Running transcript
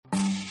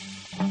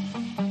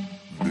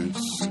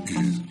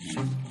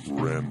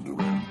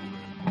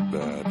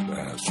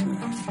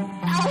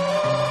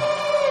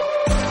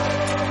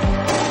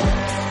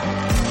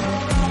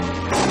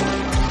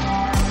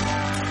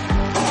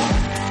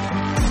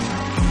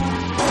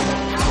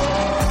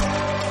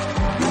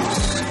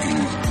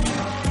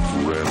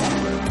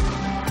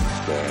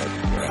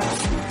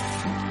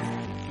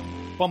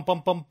Bum,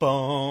 bum, bum,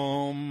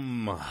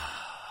 bum.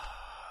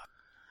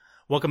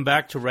 Welcome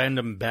back to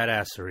Random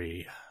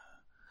Badassery.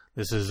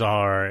 This is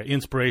our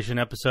inspiration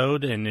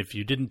episode, and if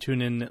you didn't tune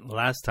in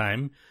last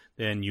time,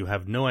 then you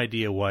have no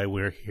idea why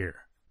we're here.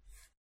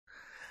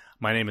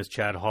 My name is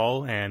Chad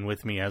Hall, and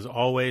with me, as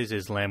always,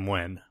 is Lam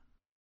Wen.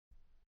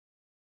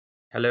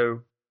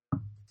 Hello.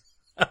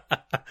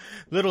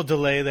 Little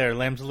delay there.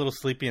 Lam's a little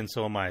sleepy, and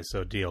so am I,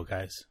 so deal,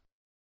 guys.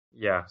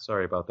 Yeah,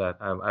 sorry about that.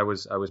 I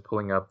was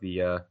pulling up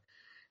the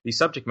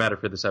subject matter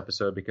for this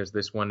episode because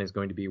this one is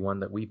going to be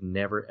one that we've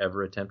never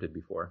ever attempted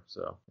before,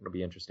 so it'll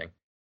be interesting.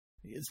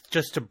 It's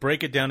just to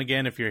break it down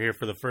again, if you're here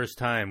for the first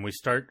time, we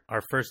start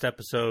our first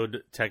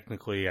episode,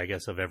 technically, I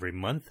guess, of every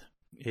month,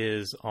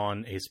 is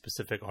on a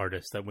specific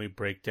artist that we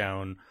break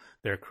down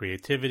their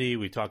creativity.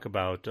 We talk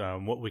about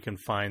what we can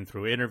find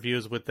through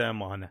interviews with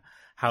them on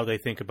how they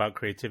think about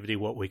creativity,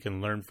 what we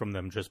can learn from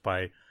them just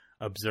by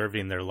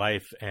observing their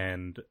life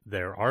and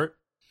their art.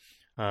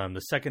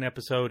 The second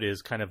episode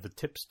is kind of the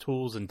tips,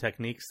 tools, and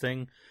techniques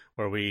thing,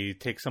 where we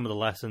take some of the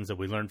lessons that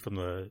we learned from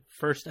the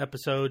first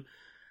episode,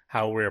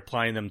 how we're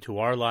applying them to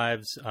our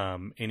lives,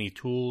 any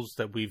tools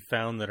that we've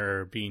found that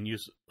are being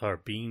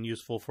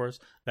useful for us,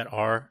 that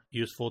are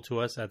useful to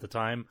us at the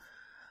time.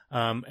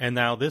 And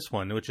now this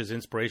one, which is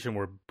inspiration,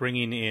 we're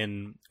bringing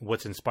in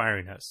what's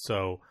inspiring us.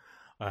 So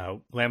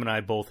Lam and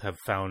I both have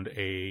found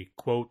a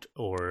quote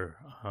or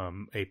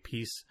a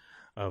piece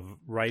of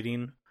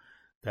writing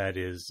that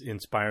is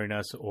inspiring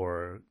us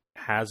or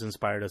has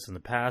inspired us in the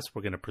past.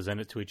 We're going to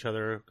present it to each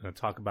other. We're going to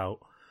talk about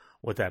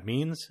what that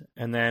means.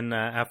 And then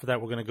after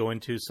that, we're going to go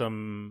into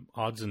some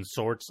odds and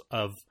sorts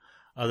of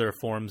other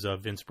forms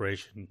of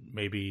inspiration.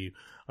 Maybe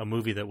a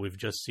movie that we've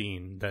just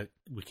seen that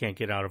we can't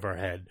get out of our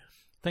head.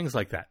 Things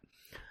like that.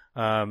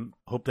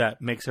 Hope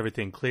that makes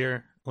everything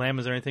clear. Lam,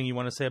 is there anything you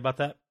want to say about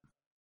that?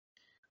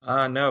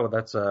 No,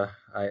 that's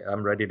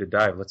I'm ready to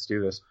dive. Let's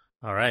do this.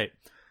 All right.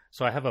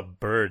 So I have a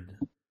bird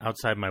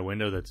outside my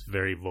window that's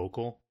very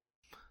vocal.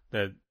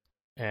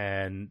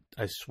 And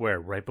I swear,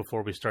 right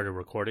before we started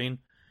recording,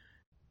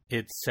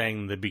 it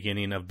sang the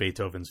beginning of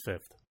Beethoven's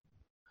Fifth.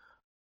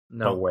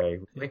 No way.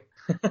 Really?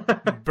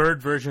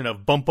 Bird version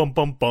of bum bum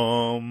bum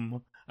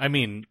bum. I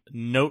mean,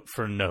 note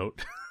for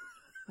note.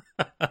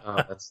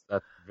 Oh, that's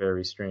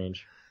very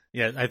strange.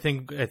 Yeah, I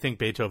think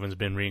Beethoven's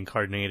been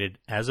reincarnated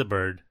as a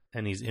bird,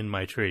 and he's in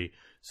my tree.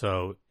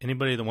 So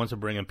anybody that wants to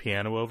bring a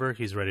piano over,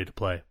 he's ready to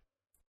play.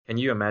 Can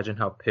you imagine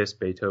how pissed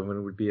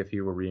Beethoven would be if he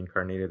were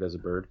reincarnated as a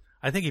bird?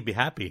 I think he'd be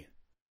happy.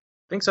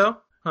 Think so?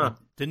 Huh.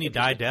 Didn't he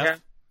die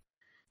deaf?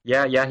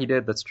 Yeah, he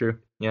did. That's true.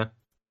 Yeah.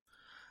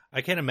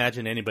 I can't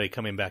imagine anybody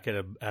coming back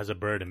as a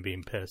bird and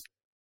being pissed.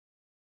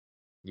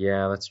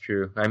 Yeah, that's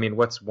true. I mean,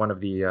 what's one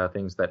of the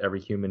things that every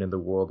human in the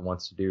world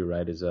wants to do,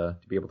 right, is to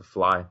be able to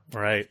fly.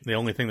 Right. The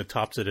only thing that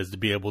tops it is to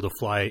be able to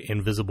fly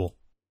invisible.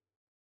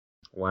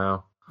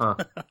 Wow. Huh.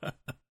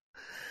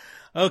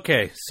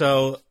 Okay,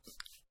 so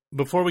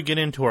before we get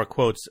into our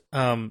quotes,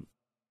 I've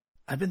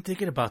been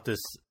thinking about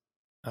this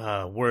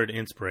word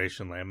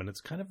inspiration, Lam, and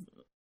it's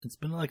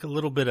been like a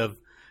little bit of,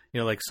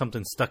 like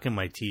something stuck in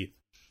my teeth.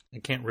 I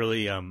can't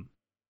really, I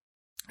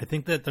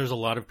think that there's a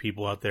lot of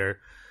people out there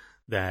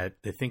that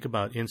they think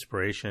about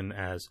inspiration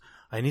as,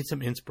 I need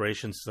some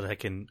inspiration so that I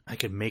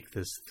can make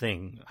this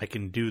thing. I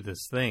can do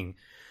this thing.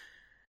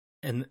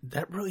 And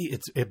that really,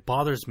 it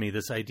bothers me,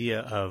 this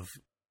idea of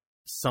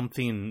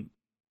something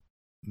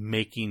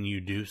making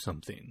you do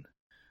something.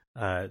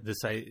 That's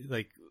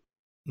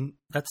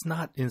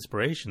not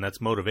inspiration.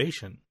 That's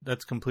motivation.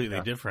 That's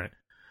completely different.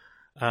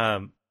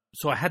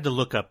 So I had to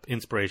look up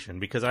inspiration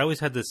because I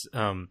always had this.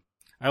 I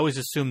always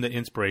assumed that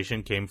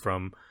inspiration came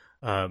from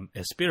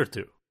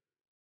espiritu.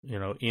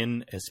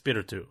 In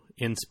espiritu,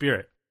 in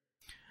spirit.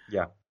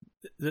 Yeah,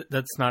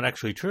 that's not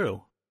actually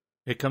true.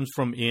 It comes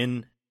from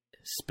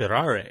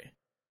inspirare,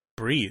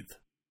 breathe.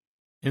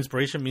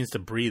 Inspiration means to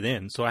breathe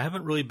in. So I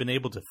haven't really been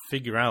able to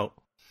figure out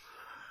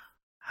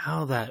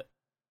how that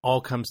all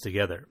comes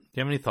together. Do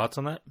you have any thoughts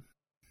on that?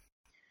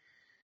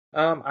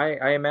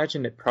 I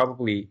imagine it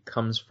probably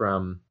comes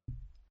from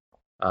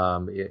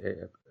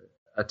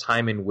a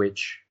time in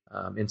which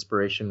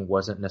inspiration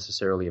wasn't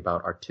necessarily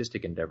about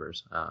artistic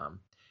endeavors.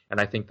 And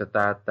I think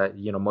that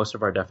most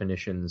of our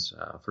definitions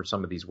for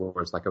some of these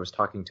words, like I was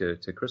talking to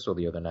Crystal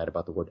the other night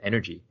about the word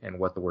energy and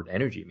what the word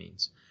energy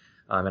means.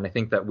 And I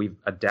think that we've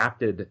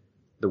adapted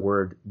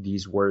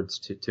these words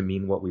to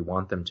mean what we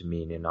want them to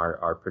mean in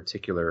our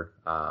particular,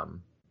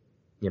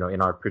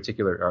 in our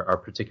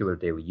particular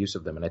daily use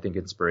of them. And I think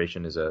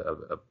inspiration is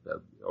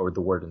or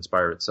the word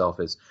inspire itself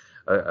is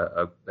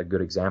a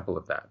good example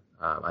of that.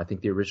 I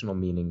think the original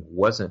meaning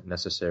wasn't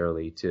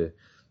necessarily to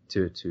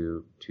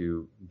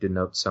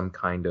denote some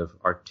kind of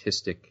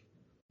artistic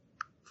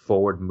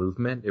forward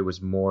movement. It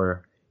was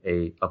more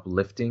a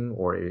uplifting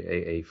or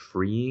a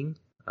freeing.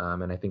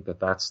 And I think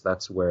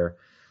that's where,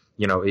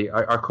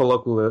 our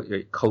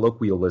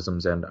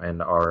colloquialisms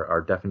and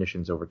our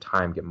definitions over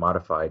time get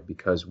modified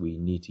because we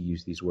need to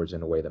use these words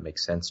in a way that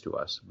makes sense to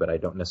us. But I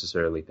don't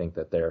necessarily think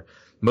that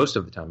most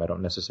of the time, I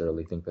don't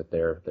necessarily think that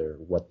they're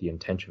what the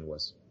intention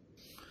was.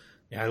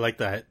 Yeah, I like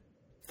that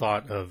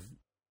thought of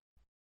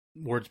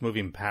words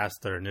moving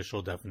past their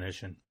initial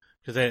definition.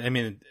 Because, I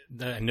mean,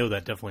 I know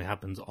that definitely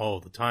happens all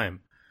the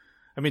time.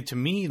 I mean, to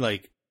me,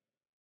 like,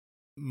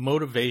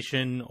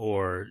 motivation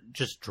or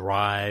just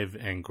drive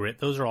and grit,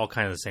 those are all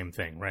kind of the same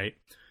thing, right?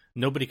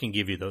 Nobody can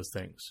give you those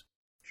things.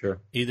 Sure.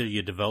 Either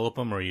you develop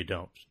them or you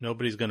don't.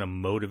 Nobody's going to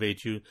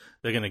motivate you.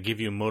 They're going to give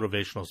you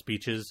motivational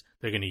speeches.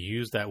 They're going to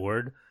use that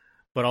word,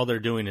 but all they're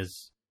doing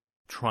is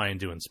trying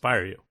to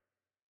inspire you.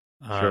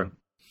 Sure.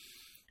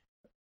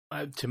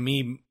 To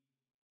me,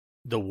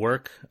 the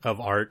work of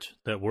art,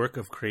 the work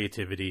of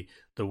creativity,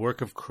 the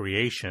work of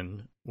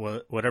creation,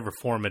 whatever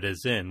form it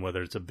is in,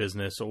 whether it's a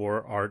business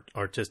or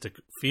artistic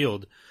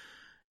field,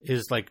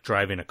 is like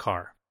driving a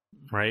car,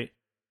 right?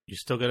 You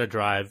still got to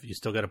drive. You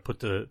still got to put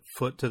the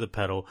foot to the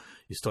pedal.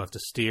 You still have to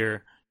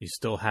steer. You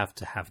still have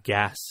to have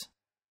gas.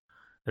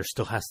 There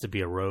still has to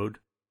be a road.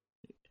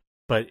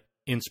 But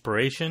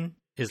inspiration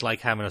is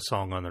like having a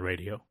song on the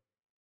radio.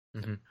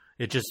 Mm-hmm.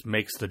 It just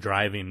makes the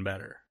driving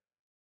better.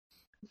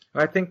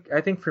 I think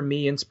for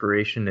me,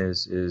 inspiration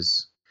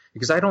is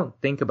because I don't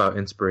think about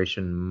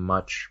inspiration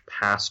much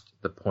past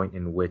the point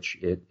in which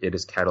it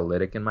is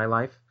catalytic in my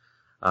life.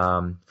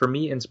 For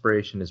me,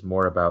 inspiration is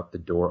more about the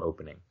door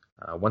opening.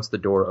 Once the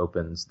door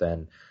opens,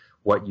 then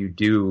what you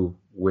do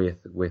with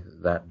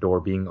that door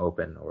being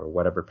open or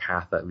whatever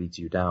path that leads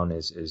you down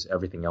is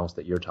everything else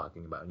that you're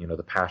talking about. You know,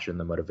 the passion,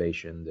 the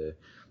motivation,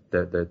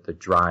 the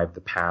drive,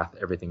 the path,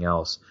 everything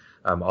else.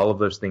 All of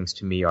those things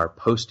to me are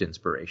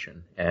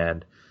post-inspiration.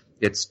 And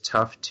it's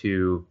tough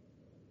to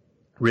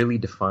really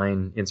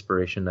define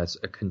inspiration as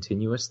a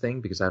continuous thing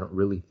because I don't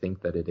really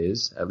think that it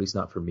is. At least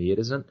not for me, it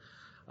isn't.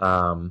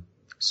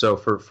 So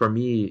for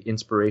me,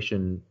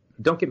 inspiration,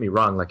 don't get me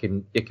wrong, like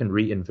it can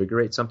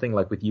reinvigorate something.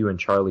 Like with you and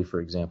Charlie,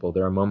 for example,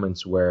 there are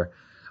moments where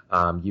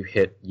you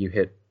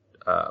hit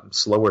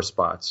slower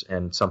spots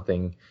and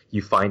something,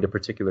 you find a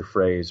particular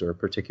phrase or a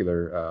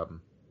particular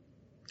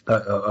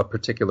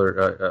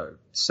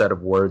set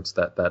of words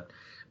that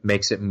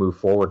makes it move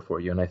forward for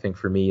you. And I think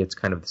for me, it's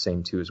kind of the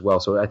same too as well.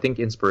 So I think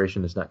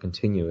inspiration is not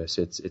continuous.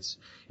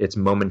 It's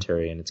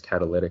momentary and it's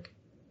catalytic.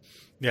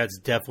 Yeah, it's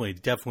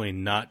definitely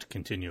not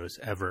continuous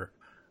ever.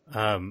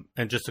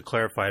 And just to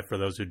clarify for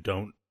those who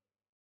don't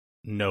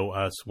know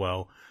us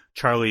well,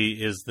 Charlie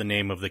is the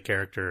name of the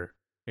character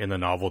in the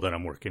novel that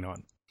I'm working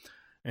on.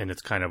 And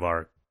it's kind of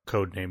our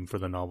code name for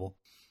the novel.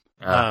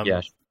 Yeah.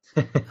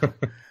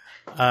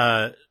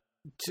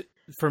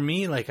 For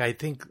me, like, I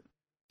think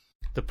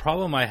the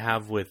problem I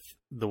have with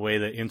the way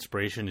that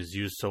inspiration is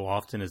used so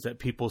often is that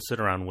people sit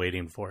around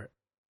waiting for it.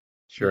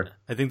 Sure.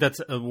 I think that's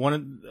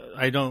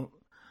I don't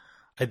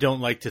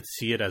like to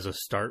see it as a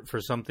start for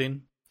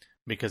something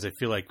because I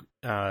feel like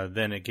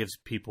then it gives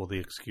people the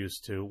excuse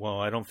to, well,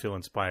 I don't feel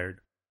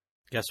inspired.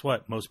 Guess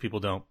what? Most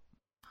people don't.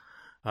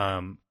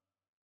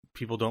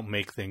 People don't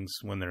make things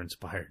when they're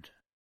inspired.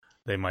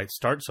 They might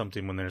start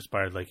something when they're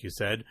inspired, like you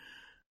said.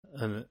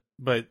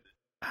 But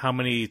how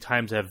many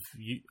times have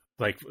you,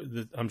 like,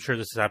 I'm sure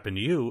this has happened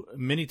to you,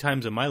 many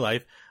times in my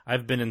life,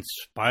 I've been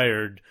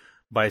inspired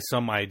by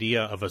some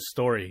idea of a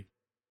story.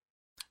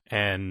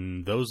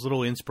 And those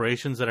little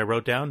inspirations that I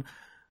wrote down,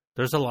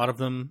 there's a lot of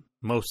them,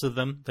 most of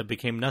them, that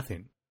became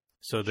nothing.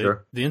 So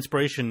the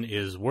inspiration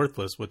is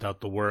worthless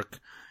without the work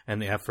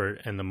and the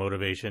effort and the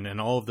motivation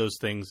and all of those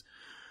things.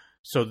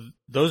 So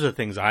those are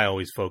things I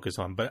always focus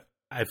on. But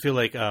I feel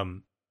like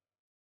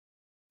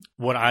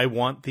what I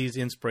want these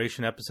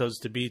inspiration episodes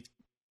to be,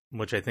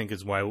 which I think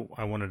is why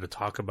I wanted to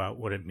talk about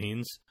what it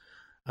means.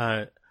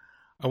 I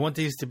want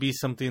these to be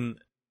something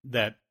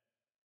that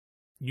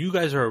you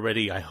guys are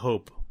already, I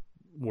hope,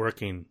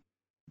 working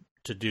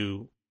to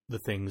do the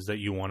things that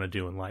you want to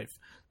do in life,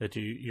 that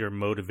you're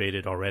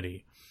motivated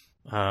already.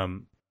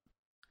 I'm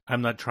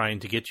not trying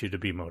to get you to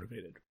be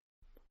motivated.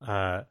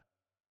 I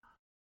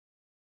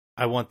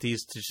want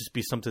these to just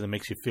be something that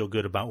makes you feel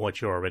good about what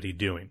you're already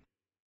doing.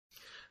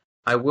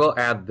 I will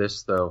add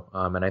this, though,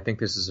 and I think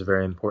this is a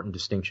very important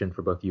distinction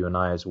for both you and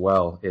I as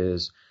well,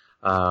 is,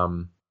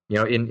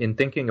 in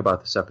thinking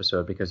about this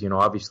episode, because,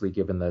 obviously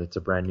given that it's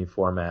a brand new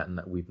format and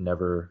that we've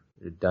never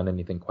done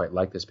anything quite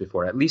like this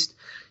before, at least,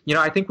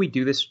 I think we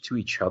do this to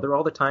each other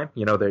all the time.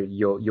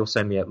 You'll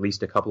send me at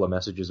least a couple of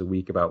messages a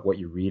week about what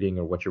you're reading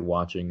or what you're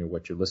watching or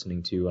what you're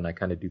listening to, and I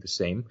kind of do the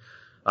same.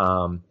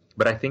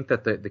 But I think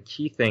that the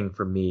key thing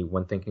for me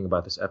when thinking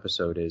about this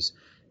episode is,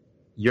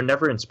 you're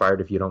never inspired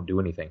if you don't do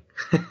anything.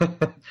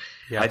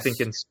 Yes. I think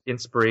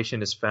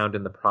inspiration is found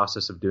in the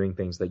process of doing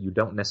things that you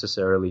don't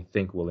necessarily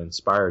think will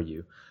inspire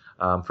you.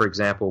 For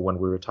example, when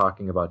we were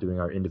talking about doing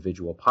our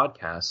individual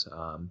podcasts,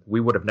 we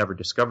would have never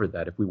discovered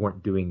that if we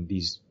weren't doing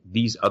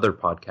these other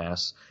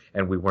podcasts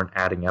and we weren't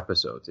adding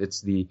episodes.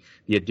 It's the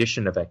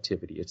addition of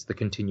activity. It's the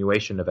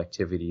continuation of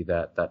activity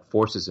that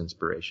forces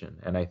inspiration.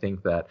 And I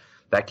think that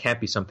can't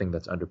be something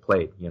that's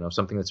underplayed.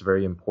 Something that's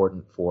very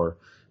important for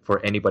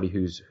anybody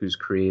who's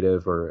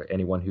creative or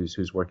anyone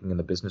who's working in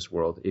the business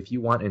world. If you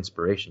want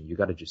inspiration, you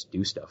got to just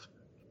do stuff.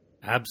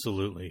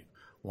 Absolutely.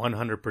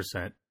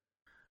 100%.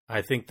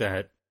 I think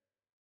that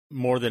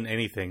more than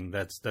anything,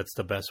 that's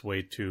the best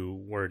way to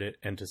word it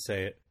and to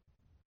say it.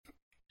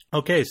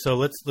 Okay, so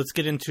let's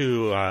get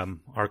into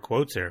our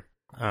quotes here.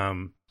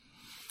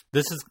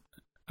 This is,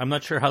 I'm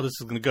not sure how this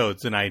is going to go.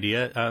 It's an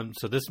idea,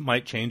 so this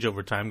might change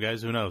over time,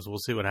 guys. Who knows? We'll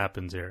see what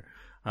happens here.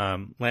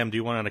 Lamb, do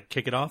you want to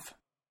kick it off?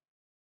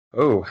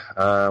 Oh,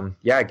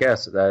 yeah, I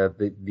guess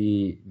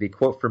the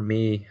quote for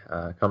me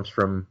comes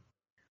from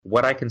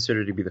what I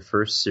consider to be the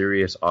first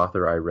serious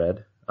author I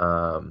read,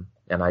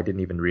 and I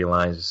didn't even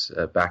realize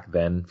back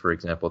then, for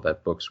example,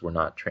 that books were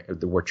not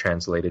were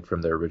translated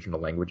from their original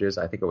languages.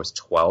 I think I was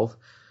 12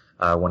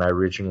 when I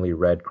originally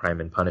read Crime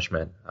and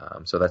Punishment.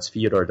 So that's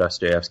Fyodor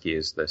Dostoevsky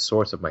is the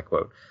source of my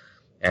quote,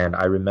 and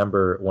I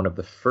remember one of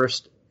the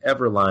first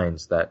ever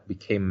lines that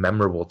became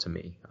memorable to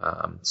me.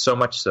 So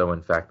much so,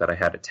 in fact, that I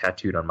had it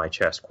tattooed on my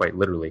chest, quite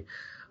literally.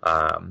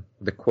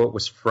 The quote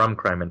was from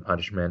Crime and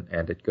Punishment,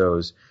 and it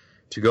goes,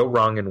 "To go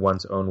wrong in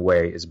one's own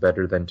way is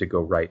better than to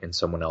go right in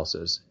someone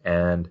else's."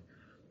 And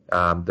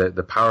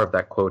the power of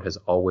that quote has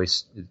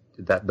always,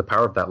 the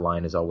power of that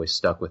line has always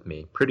stuck with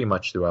me pretty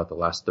much throughout the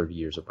last 30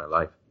 years of my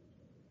life.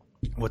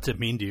 What's it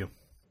mean to you?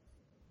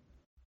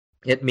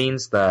 It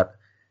means that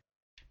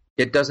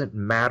it doesn't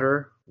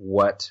matter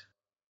what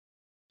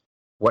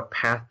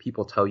path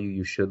people tell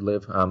you should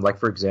live. Like,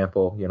 for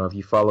example, if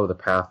you follow the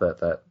path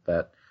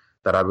that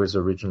I was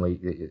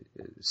originally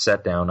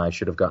set down, I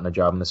should have gotten a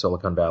job in the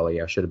Silicon Valley.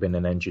 I should have been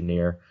an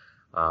engineer.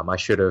 I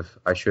should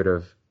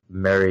have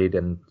married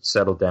and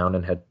settled down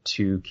and had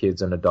 2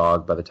 kids and a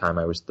dog by the time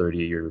I was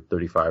 30 or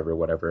 35 or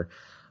whatever.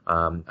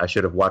 I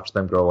should have watched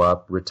them grow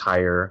up,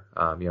 retire,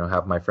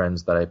 have my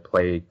friends that I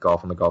play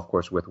golf on the golf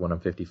course with when I'm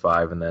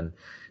 55, and then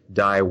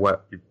die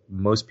what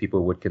most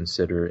people would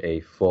consider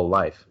a full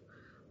life.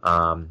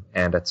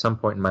 And at some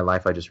point in my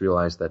life, I just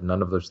realized that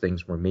none of those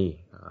things were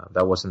me.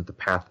 That wasn't the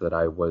path that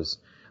I was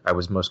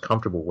most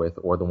comfortable with,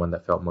 or the one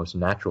that felt most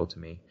natural to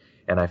me.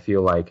 And I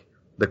feel like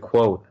the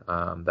quote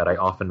that I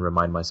often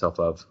remind myself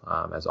of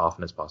as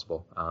often as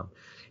possible,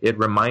 it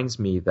reminds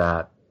me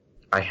that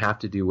I have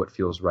to do what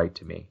feels right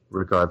to me,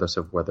 regardless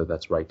of whether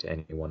that's right to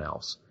anyone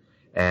else.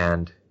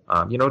 And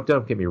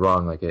don't get me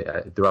wrong. Like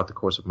throughout the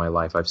course of my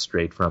life, I've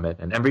strayed from it,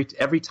 and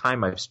every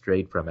time I've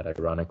strayed from it,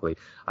 ironically,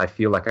 I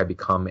feel like I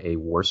become a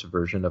worse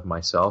version of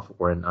myself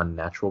or an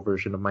unnatural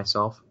version of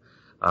myself,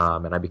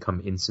 and I become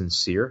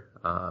insincere.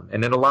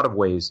 And in a lot of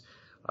ways,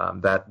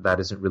 that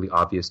isn't really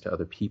obvious to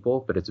other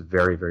people, but it's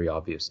very, very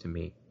obvious to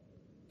me.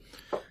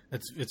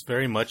 It's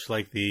very much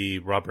like the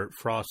Robert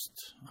Frost,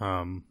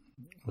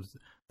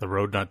 The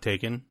Road Not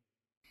Taken.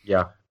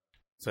 Yeah.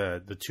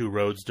 The 2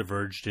 roads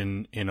diverged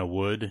in a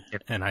wood,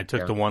 and I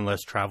took the one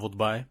less traveled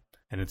by,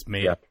 and it's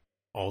made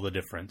all the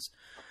difference.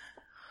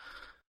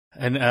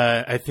 And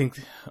I think,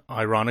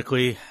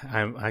 ironically,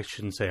 I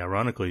shouldn't say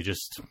ironically,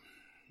 just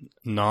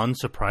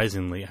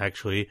non-surprisingly,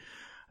 actually,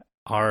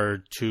 our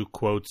 2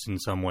 quotes in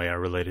some way are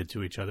related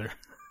to each other.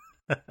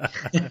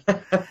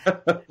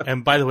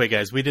 And by the way,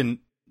 guys, we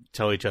didn't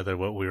tell each other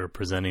what we were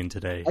presenting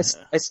today.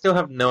 I still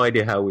have no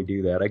idea how we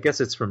do that. I guess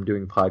it's from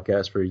doing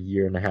podcasts for a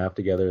year and a half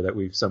together that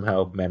we've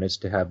somehow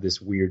managed to have this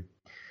weird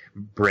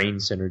brain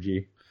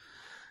synergy.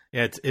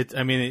 Yeah,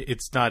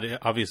 it's not,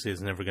 obviously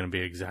it's never going to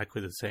be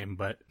exactly the same,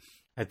 but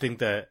I think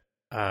that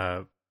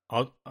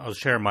I'll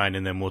share mine,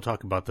 and then we'll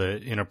talk about the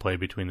interplay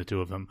between the 2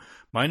 of them.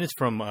 Mine is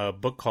from a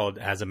book called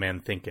As a Man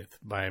Thinketh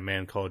by a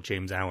man called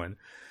James Allen.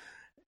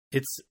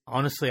 It's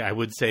honestly, I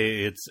would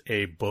say it's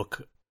a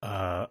book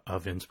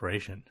of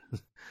inspiration.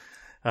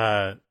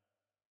 I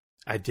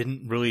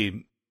didn't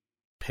really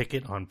pick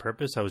it on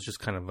purpose. I was just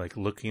kind of like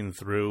looking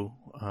through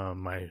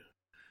my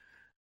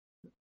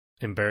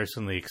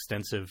embarrassingly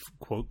extensive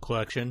quote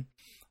collection,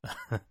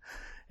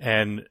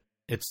 and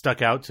it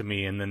stuck out to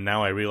me. And then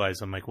now I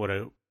realize, I'm like, what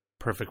a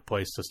perfect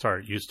place to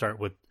start. You start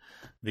with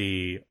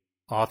the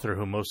author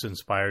who most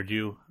inspired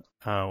you,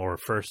 or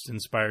first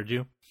inspired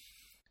you,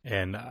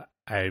 and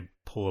I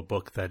pull a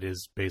book that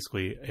is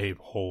basically a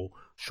whole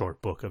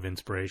short book of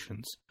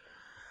inspirations.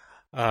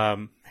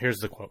 Here's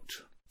the quote.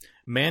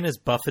 "Man is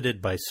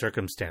buffeted by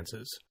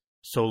circumstances,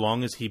 so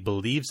long as he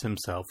believes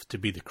himself to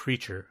be the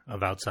creature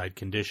of outside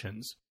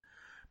conditions.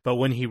 But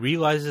when he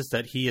realizes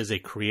that he is a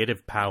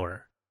creative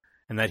power,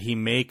 and that he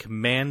may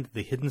command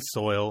the hidden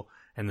soil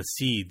and the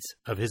seeds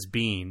of his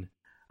being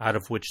out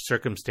of which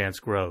circumstance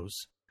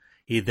grows,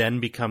 he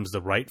then becomes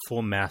the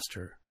rightful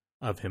master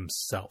of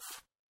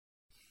himself."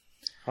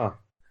 Huh.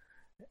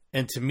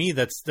 And to me,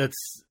 that's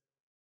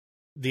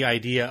the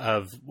idea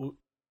of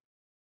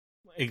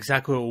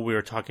exactly what we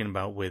were talking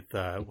about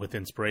with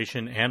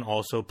inspiration, and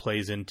also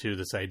plays into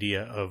this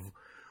idea of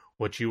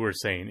what you were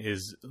saying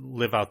is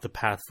live out the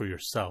path for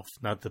yourself,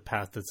 not the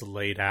path that's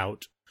laid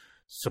out,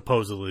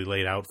 supposedly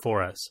laid out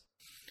for us.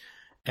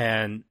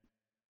 And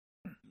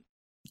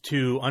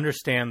to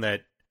understand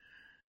that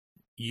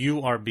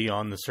you are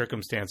beyond the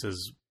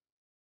circumstances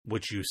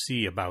which you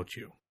see about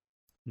you,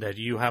 that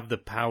you have the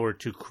power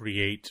to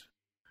create,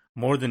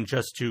 more than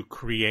just to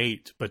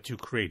create, but to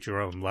create your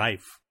own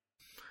life.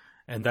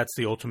 And that's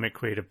the ultimate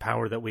creative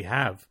power that we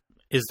have.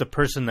 is the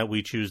person that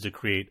we choose to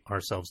create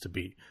ourselves to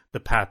be. The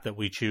path that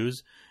we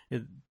choose.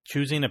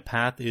 Choosing a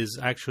path is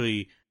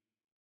actually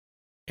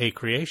a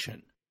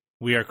creation.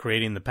 We are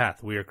creating the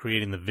path. We are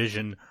creating the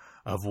vision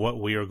of what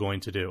we are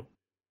going to do.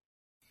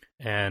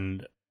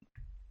 And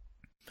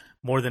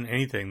more than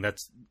anything,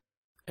 that's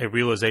a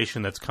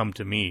realization that's come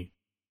to me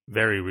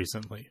very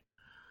recently.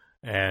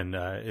 And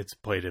it's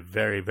played a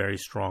very, very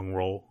strong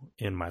role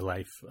in my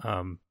life.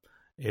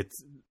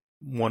 It's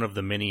one of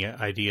the many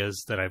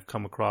ideas that I've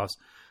come across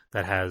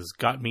that has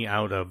got me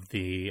out of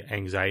the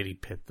anxiety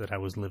pit that I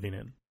was living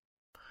in.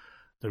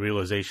 The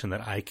realization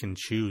that I can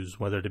choose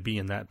whether to be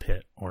in that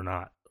pit or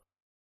not.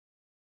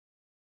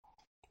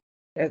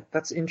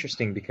 That's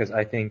interesting, because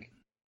I think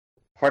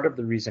part of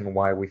the reason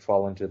why we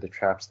fall into the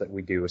traps that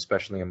we do,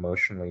 especially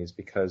emotionally, is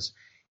because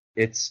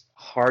it's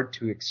hard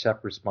to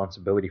accept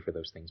responsibility for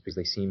those things, because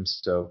they seem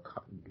so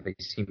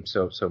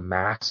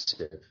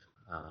massive.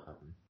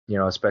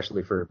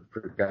 Especially for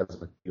guys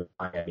like you.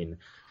 I mean,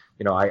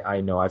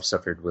 I know I've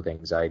suffered with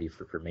anxiety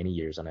for many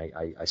years, and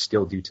I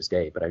still do to this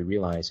day. But I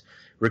realize,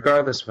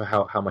 regardless of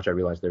how much I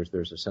realize,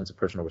 there's a sense of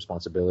personal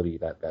responsibility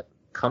that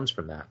comes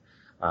from that.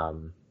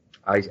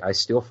 I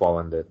still fall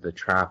in the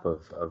trap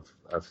of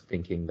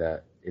thinking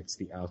that it's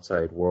the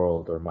outside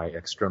world or my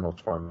external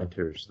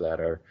tormentors that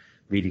are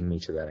leading me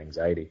to that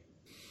anxiety.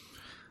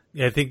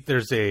 Yeah, I think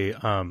there's a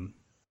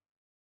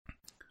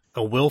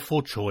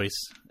willful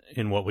choice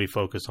in what we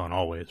focus on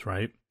always,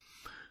 right?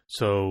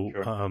 So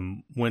sure.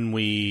 When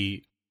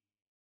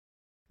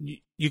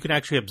you can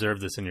actually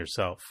observe this in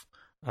yourself.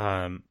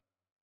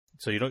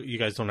 So you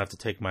guys don't have to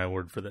take my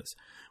word for this.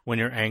 When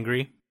you're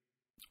angry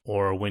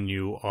or when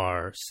you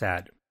are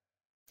sad,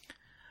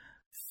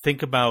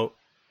 think about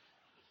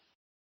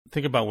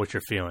what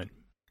you're feeling.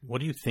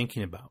 What are you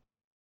thinking about?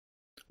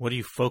 What are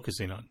you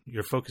focusing on?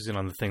 You're focusing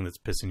on the thing that's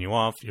pissing you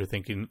off. You're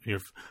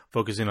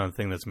focusing on the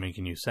thing that's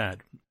making you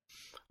sad.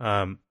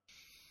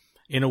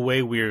 In a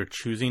way, we're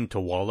choosing to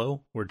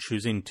wallow. We're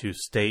choosing to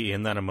stay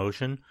in that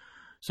emotion.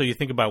 So you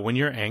think about when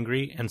you're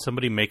angry and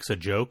somebody makes a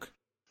joke,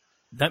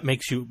 that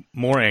makes you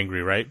more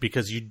angry, right?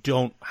 Because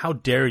how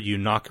dare you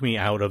knock me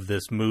out of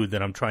this mood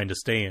that I'm trying to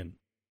stay in?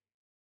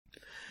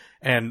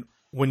 And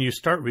when you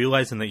start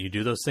realizing that you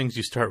do those things,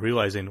 you start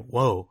realizing,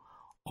 whoa,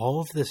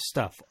 all of this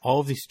stuff, all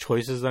of these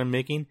choices that I'm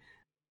making,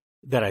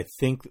 that I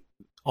think,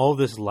 all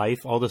this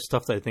life, all this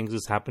stuff that I think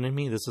is happening to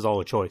me, this is all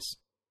a choice.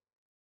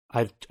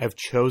 I've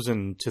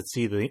chosen to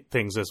see the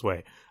things this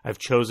way. I've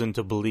chosen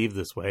to believe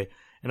this way.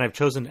 And I've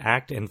chosen to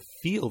act and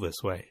feel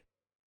this way.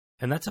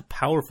 And that's a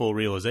powerful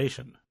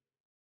realization.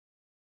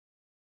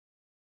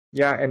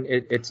 Yeah, and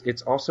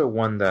it's also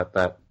one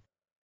that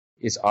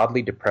is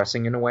oddly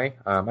depressing in a way.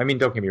 I mean,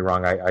 don't get me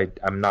wrong.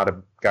 I'm not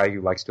a guy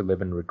who likes to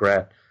live in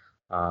regret.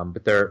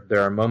 But there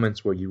are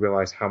moments where you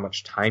realize how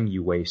much time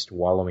you waste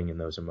wallowing in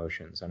those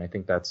emotions, and I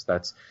think that's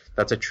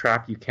a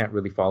trap you can't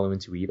really follow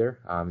into either.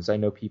 As I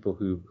know people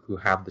who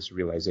have this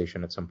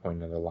realization at some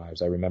point in their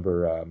lives. I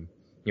remember,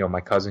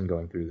 my cousin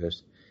going through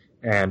this,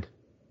 and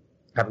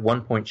at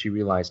one point she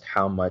realized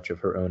how much of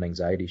her own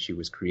anxiety she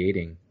was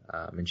creating,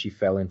 and she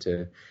fell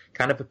into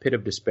kind of a pit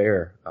of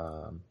despair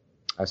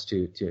as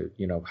to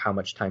how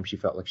much time she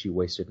felt like she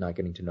wasted not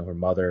getting to know her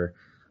mother.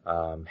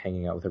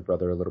 Hanging out with her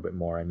brother a little bit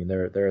more. I mean,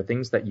 there are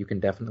things that you can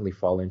definitely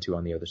fall into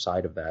on the other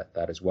side of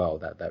that as well,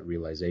 that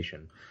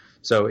realization.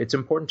 So it's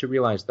important to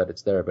realize that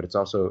it's there, but it's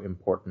also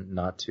important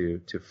not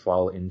to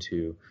fall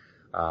into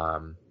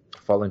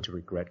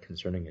regret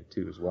concerning it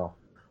too as well.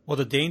 Well,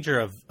 the danger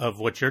of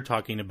what you're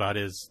talking about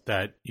is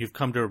that you've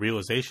come to a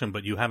realization,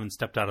 but you haven't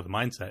stepped out of the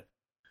mindset.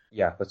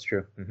 Yeah, that's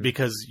true. Mm-hmm.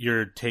 Because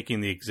you're taking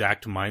the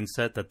exact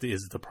mindset that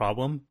is the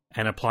problem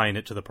and applying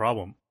it to the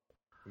problem.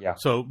 Yeah.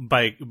 So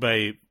by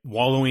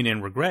wallowing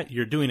in regret,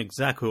 you're doing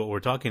exactly what we're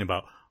talking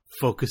about,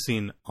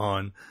 focusing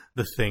on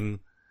the thing,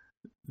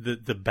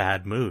 the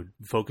bad mood,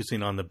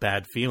 focusing on the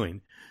bad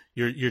feeling.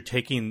 You're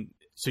taking,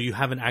 so you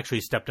haven't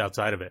actually stepped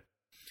outside of it.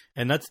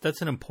 And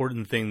that's an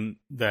important thing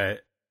that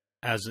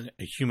as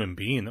a human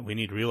being that we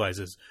need to realize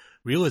is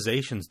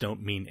realizations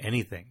don't mean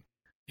anything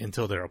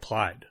until they're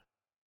applied.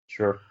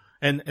 Sure.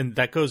 And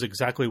that goes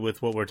exactly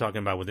with what we're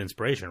talking about with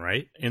inspiration,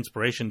 right?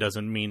 Inspiration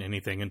doesn't mean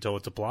anything until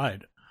it's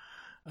applied.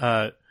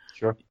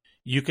 Sure.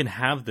 You can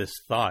have this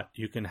thought.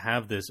 You can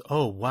have this,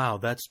 oh, wow,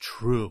 that's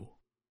true.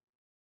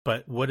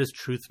 But what does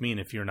truth mean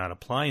if you're not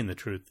applying the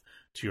truth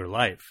to your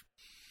life?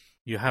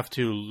 You have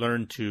to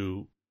learn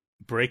to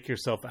break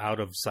yourself out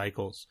of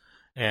cycles.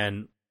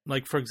 And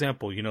like, for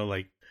example,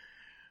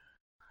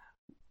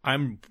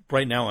 I'm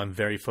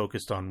very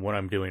focused on what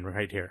I'm doing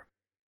right here,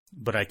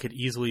 but I could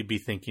easily be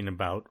thinking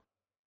about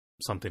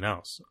something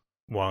else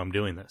while I'm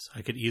doing this.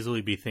 I could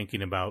easily be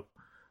thinking about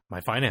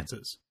my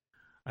finances.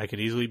 I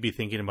could easily be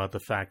thinking about the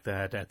fact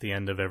that at the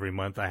end of every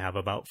month, I have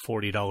about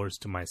 $40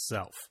 to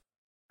myself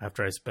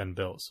after I spend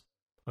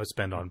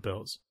on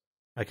bills.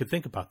 I could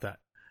think about that.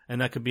 And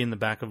that could be in the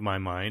back of my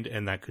mind,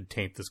 and that could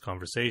taint this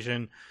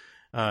conversation.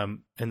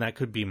 And that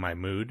could be my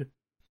mood.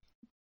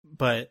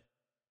 But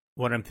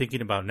what I'm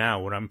thinking about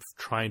now, what I'm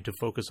trying to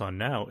focus on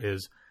now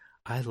is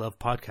I love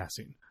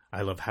podcasting.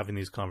 I love having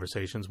these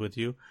conversations with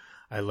you.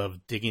 I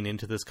love digging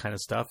into this kind of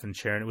stuff and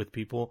sharing it with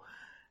people.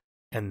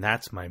 And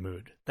that's my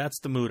mood. That's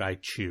the mood I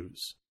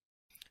choose.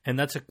 And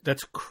that's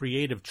a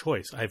creative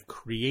choice. I've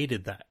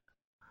created that.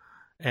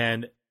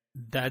 And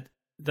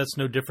that's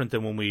no different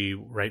than when we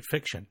write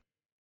fiction.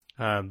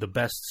 The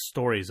best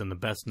stories and the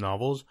best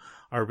novels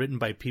are written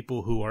by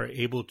people who are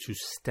able to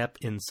step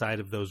inside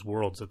of those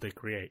worlds that they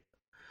create.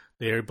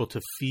 They are able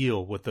to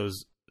feel what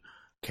those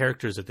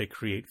characters that they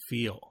create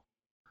feel.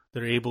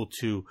 They're able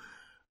to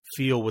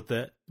feel what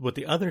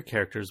the other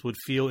characters would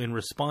feel in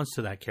response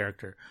to that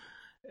character.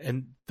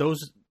 And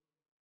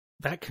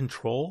that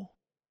control,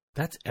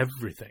 that's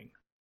everything.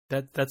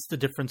 That's the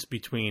difference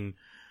between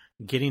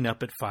getting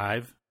up at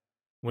 5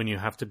 when you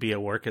have to be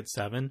at work at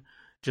 7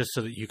 just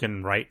so that you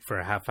can write for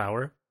a half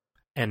hour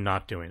and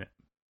not doing it.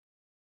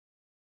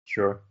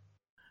 Sure.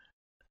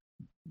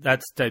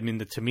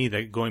 To me,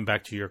 that going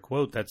back to your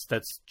quote, that's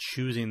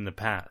choosing the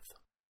path.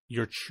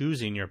 You're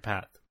choosing your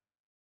path.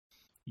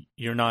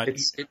 You're not.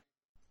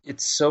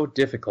 It's so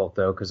difficult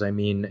though, because I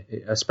mean,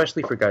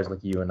 especially for guys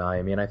like you and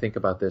I mean, I think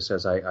about this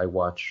as I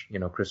watch,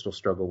 Crystal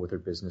struggle with her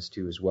business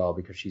too as well,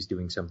 because she's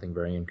doing something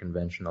very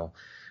unconventional.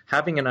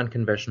 Having an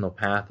unconventional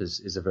path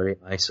is a very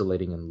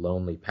isolating and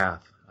lonely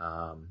path.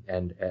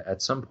 And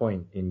at some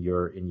point in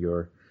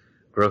your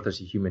growth as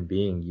a human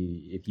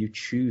being, if you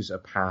choose a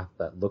path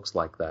that looks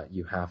like that,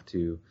 you have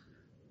to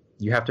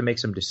make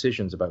some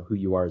decisions about who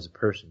you are as a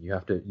person. You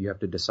have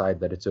to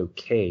decide that it's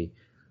okay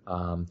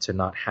to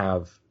not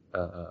have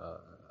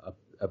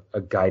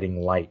a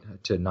guiding light,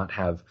 to not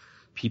have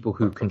people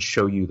who can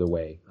show you the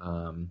way,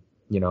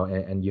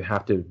 and you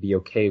have to be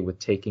okay with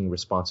taking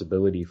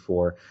responsibility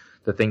for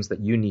the things that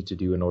you need to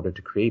do in order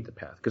to create the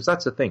path. Because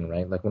that's the thing,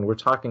 right? Like when we're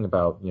talking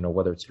about,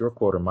 whether it's your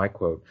quote or my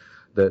quote,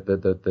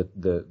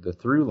 the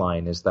through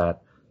line is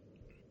that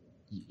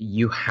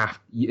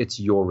it's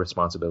your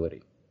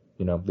responsibility.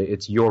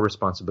 It's your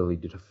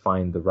responsibility to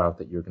find the route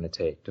that you're going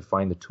to take, to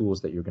find the tools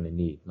that you're going to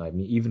need. I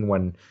mean, even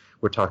when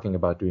we're talking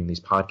about doing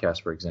these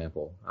podcasts, for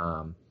example,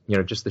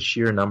 just the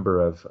sheer number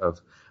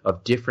of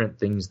different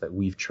things that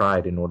we've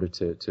tried in order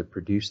to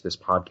produce this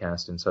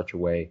podcast in such a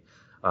way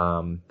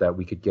that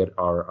we could get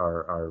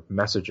our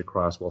message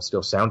across while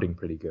still sounding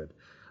pretty good.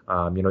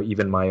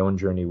 Even my own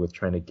journey with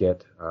trying to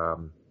get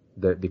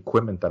the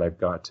equipment that I've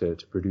got to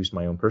produce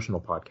my own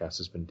personal podcast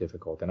has been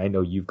difficult. And I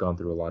know you've gone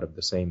through a lot of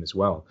the same as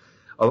well.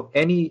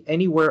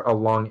 Anywhere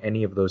along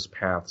any of those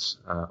paths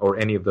or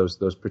any of those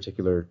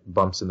particular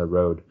bumps in the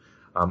road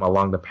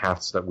along the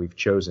paths that we've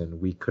chosen,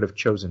 we could have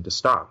chosen to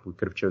stop. We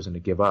could have chosen to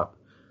give up.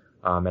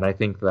 And I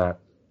think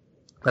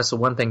that's the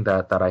one thing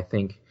that I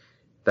think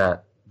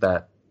that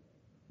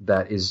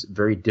is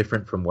very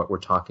different from what we're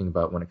talking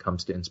about when it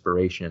comes to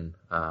inspiration,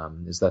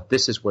 is that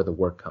this is where the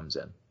work comes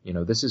in.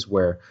 This is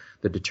where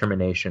the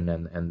determination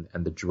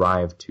and the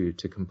drive to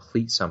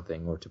complete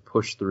something or to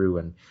push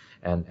through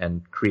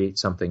and create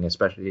something,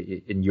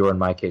 especially in your and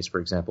my case, for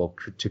example,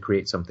 to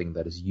create something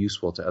that is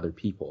useful to other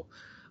people.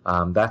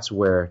 That's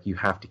where you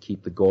have to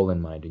keep the goal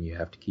in mind and you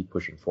have to keep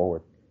pushing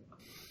forward.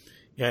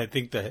 Yeah, I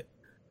think that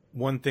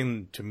one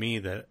thing to me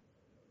that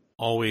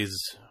always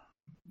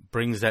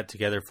brings that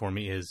together for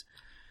me is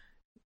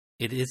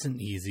it isn't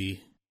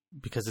easy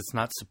because it's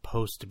not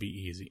supposed to be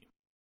easy.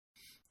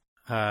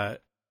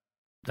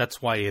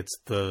 That's why it's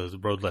the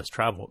road less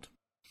traveled.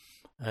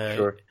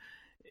 Sure.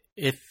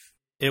 If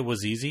it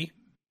was easy,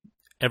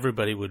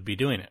 everybody would be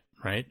doing it,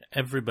 right?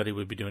 Everybody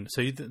would be doing it.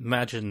 So you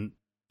imagine,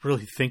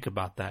 really think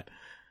about that.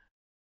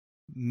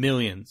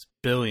 Millions,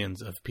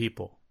 billions of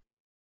people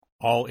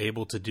all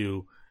able to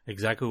do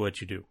exactly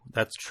what you do.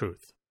 That's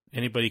truth.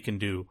 Anybody can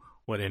do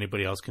what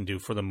anybody else can do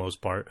for the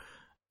most part,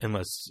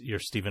 unless you're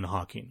Stephen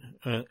Hawking.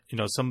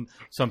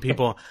 Some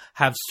people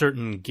have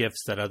certain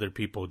gifts that other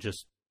people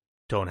just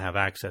don't have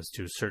access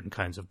to, certain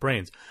kinds of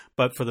brains.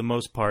 But for the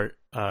most part,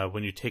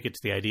 when you take it to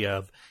the idea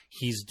of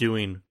he's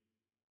doing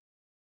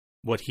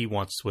what he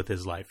wants with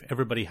his life,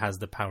 everybody has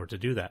the power to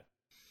do that.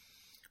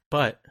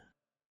 But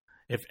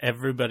if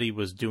everybody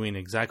was doing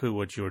exactly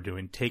what you're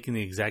doing, taking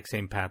the exact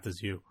same path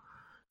as you,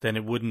 then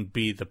it wouldn't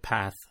be the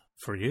path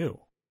for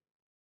you.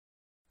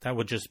 That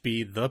would just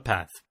be the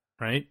path,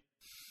 right?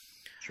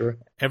 Sure.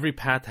 Every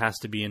path has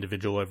to be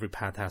individual. Every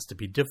path has to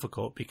be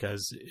difficult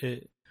because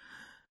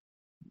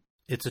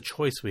it's a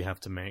choice we have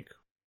to make.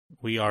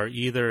 We are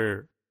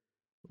either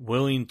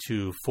willing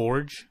to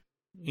forge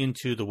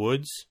into the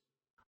woods,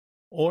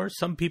 or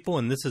some people,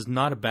 and this is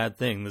not a bad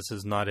thing, this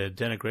is not a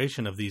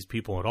denigration of these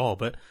people at all,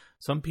 but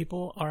some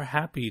people are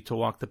happy to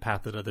walk the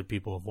path that other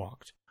people have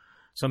walked.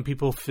 Some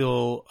people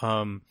feel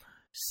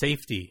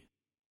safety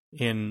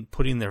in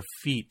putting their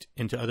feet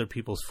into other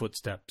people's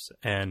footsteps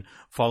and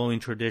following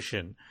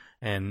tradition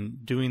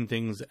and doing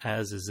things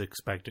as is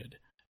expected.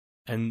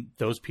 And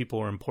those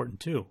people are important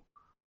too.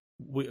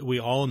 We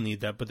all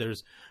need that, but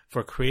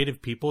for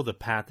creative people, the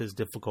path is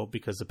difficult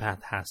because the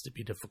path has to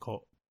be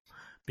difficult.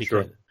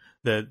 Because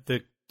sure.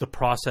 The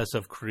process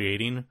of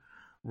creating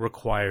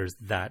requires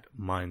that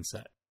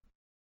mindset.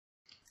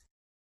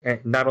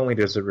 And not only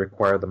does it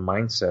require the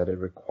mindset, it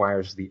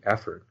requires the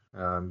effort.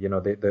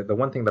 The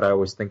one thing that I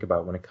always think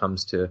about when it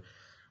comes to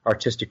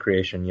artistic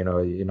creation,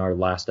 in our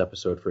last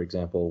episode, for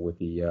example, with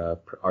the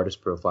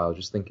artist profile,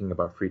 just thinking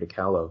about Frida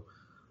Kahlo,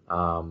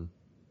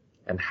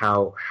 and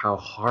how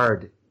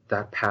hard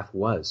that path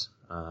was,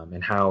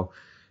 and how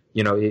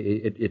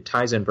it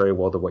ties in very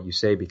well to what you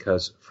say,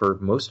 because for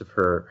most of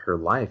her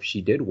life,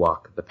 she did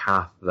walk the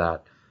path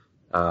that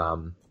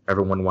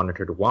everyone wanted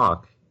her to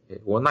walk.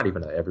 Well, not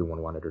even that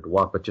everyone wanted her to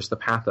walk, but just the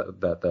path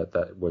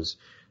that was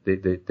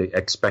the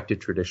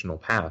expected traditional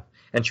path.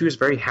 And she was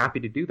very happy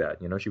to do that.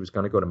 She was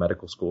going to go to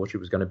medical school, she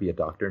was going to be a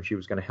doctor, and she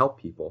was going to help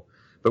people.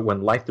 But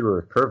when life threw her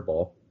a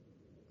curveball,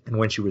 and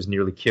when she was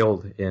nearly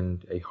killed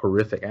in a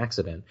horrific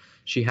accident,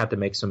 she had to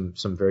make some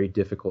very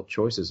difficult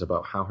choices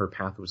about how her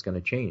path was going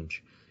to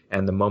change.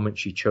 And the moment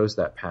she chose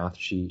that path,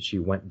 she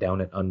went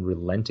down it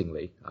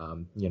unrelentingly.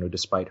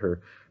 Despite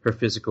her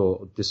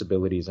physical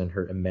disabilities and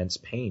her immense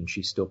pain,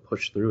 she still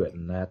pushed through it.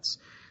 And that's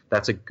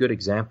a good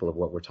example of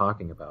what we're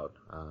talking about.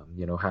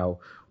 How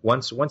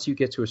once you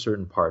get to a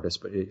certain part,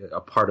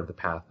 a part of the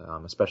path,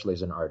 especially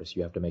as an artist,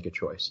 you have to make a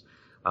choice.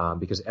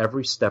 Because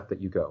every step that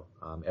you go,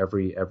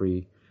 every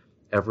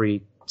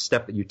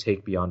step that you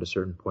take beyond a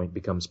certain point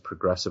becomes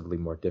progressively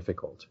more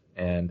difficult.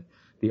 And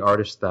the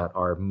artists that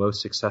are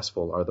most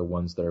successful are the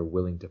ones that are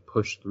willing to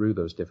push through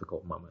those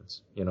difficult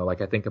moments. Like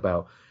I think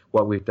about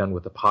what we've done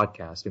with the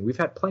podcast, and we've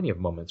had plenty of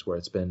moments where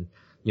it's been,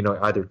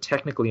 either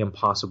technically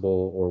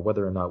impossible, or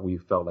whether or not we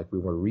felt like we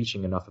were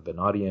reaching enough of an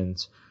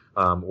audience,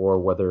 or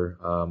whether,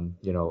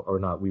 or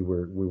not we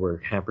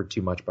were hampered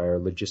too much by our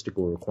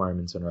logistical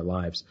requirements in our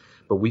lives.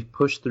 But we've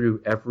pushed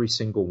through every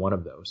single one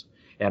of those.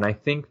 And I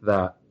think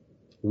that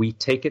we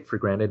take it for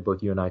granted,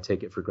 both you and I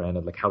take it for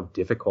granted, like how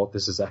difficult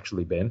this has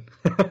actually been.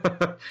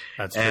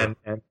 That's true.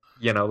 And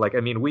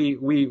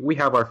we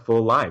have our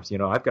full lives.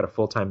 I've got a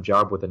full-time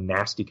job with a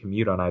nasty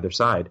commute on either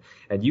side,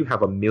 and you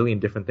have a million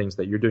different things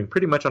that you're doing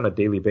pretty much on a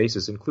daily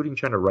basis, including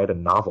trying to write a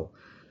novel.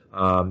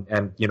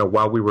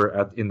 While we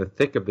were in the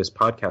thick of this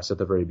podcast at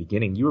the very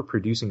beginning, you were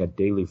producing a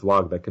daily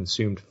vlog that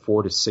consumed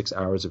 4 to 6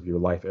 hours of your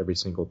life every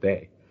single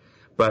day.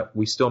 But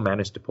we still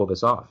managed to pull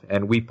this off.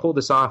 And we pulled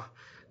this off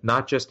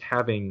not just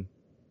having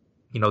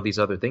these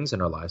other things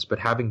in our lives, but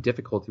having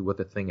difficulty with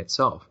the thing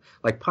itself.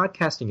 Like,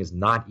 podcasting is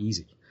not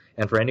easy.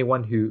 And for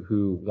anyone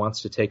who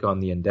wants to take on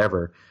the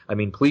endeavor,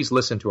 please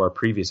listen to our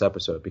previous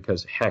episode,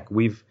 because heck,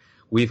 we've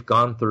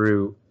gone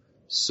through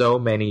so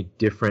many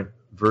different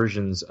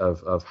versions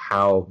of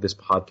how this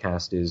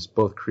podcast is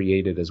both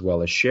created as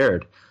well as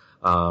shared,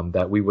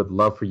 that we would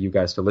love for you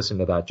guys to listen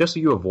to that, just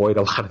so you avoid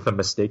a lot of the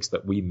mistakes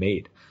that we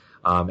made,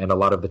 and a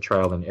lot of the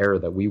trial and error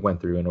that we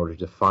went through in order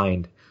to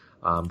find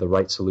the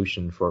right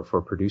solution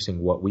for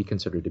producing what we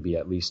consider to be,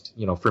 at least,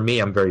 for me,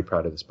 I'm very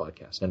proud of this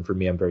podcast. And for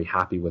me, I'm very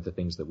happy with the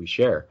things that we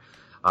share.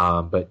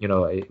 But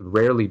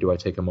rarely do I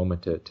take a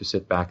moment to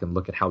sit back and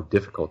look at how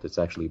difficult it's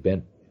actually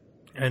been.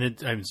 And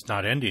it's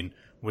not ending.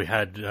 We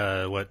had,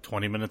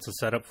 20 minutes of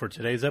setup for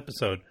today's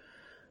episode.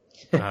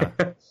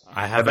 I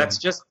have that's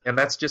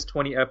just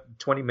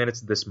 20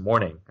 minutes this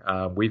morning.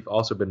 We've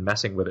also been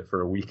messing with it for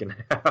a week and a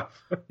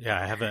half. Yeah,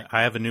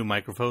 I have a new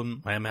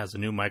microphone. Lam has a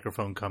new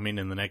microphone coming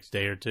in the next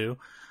day or two.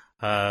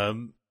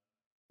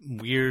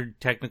 Weird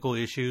technical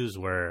issues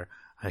where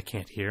I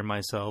can't hear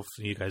myself.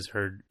 You guys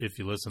heard, if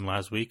you listened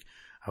last week,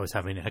 I was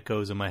having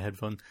echoes in my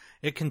headphones.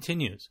 It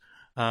continues.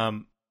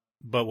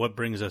 But what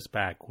brings us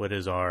back, what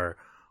is our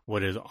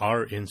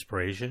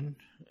inspiration,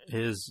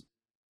 is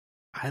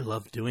I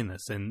love doing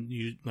this. And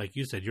you, like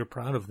you said, you're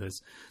proud of this.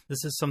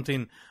 This is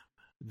something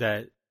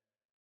that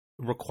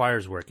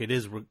requires work. It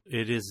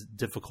is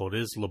difficult.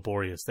 It is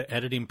laborious. The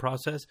editing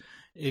process,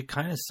 it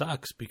kind of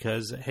sucks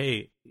because,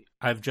 hey,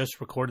 I've just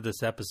recorded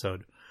this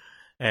episode,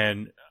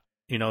 and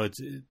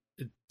it's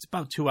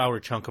about 2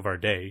 hour chunk of our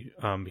day,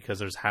 because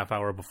there's half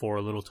hour before,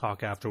 a little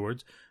talk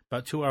afterwards,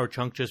 about 2 hour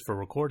chunk just for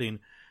recording.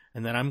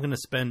 And then I'm going to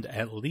spend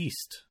at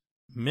least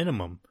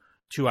minimum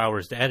 2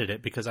 hours to edit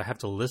it, because I have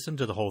to listen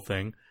to the whole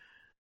thing,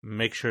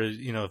 make sure,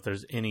 if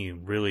there's any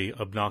really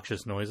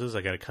obnoxious noises,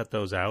 I got to cut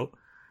those out.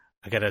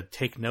 I got to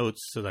take notes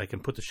so that I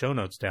can put the show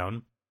notes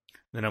down.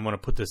 Then I want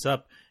to put this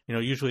up.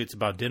 Usually it's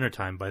about dinner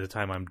time by the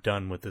time I'm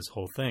done with this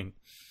whole thing.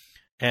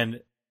 And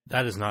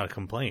that is not a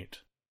complaint.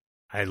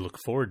 I look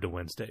forward to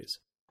Wednesdays,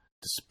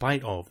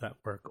 despite all of that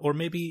work, or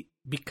maybe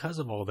because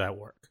of all that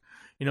work.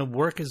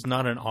 Work is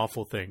not an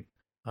awful thing.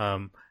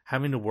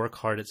 Having to work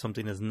hard at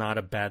something is not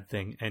a bad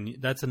thing. And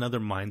that's another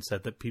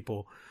mindset that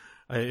people,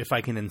 if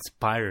I can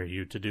inspire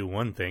you to do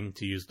one thing,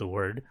 to use the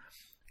word,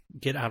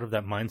 get out of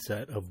that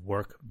mindset of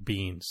work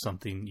being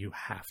something you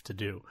have to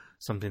do,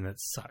 something that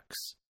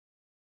sucks.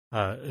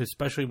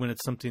 Especially when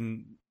it's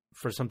something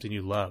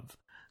you love.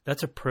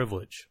 That's a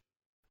privilege.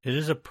 It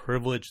is a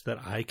privilege that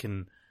I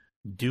can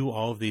do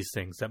all of these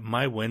things, that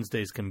my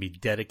Wednesdays can be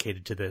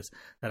dedicated to this,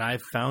 that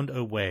I've found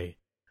a way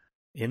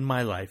in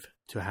my life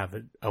to have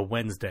a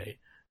Wednesday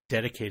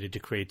dedicated to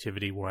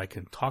creativity where I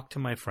can talk to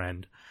my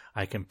friend,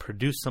 I can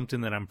produce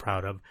something that I'm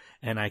proud of,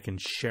 and I can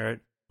share it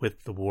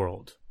with the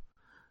world.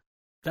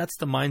 That's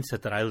the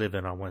mindset that I live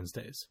in on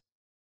Wednesdays.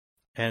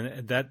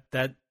 And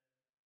that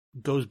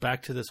goes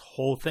back to this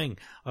whole thing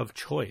of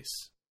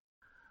choice.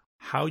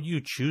 How you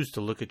choose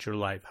to look at your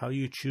life, how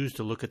you choose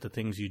to look at the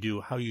things you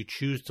do, how you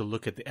choose to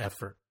look at the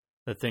effort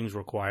that things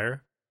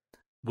require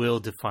will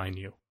define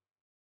you.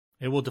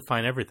 It will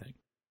define everything.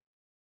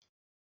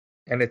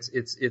 And it's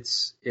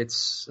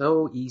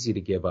so easy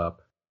to give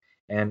up.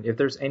 And if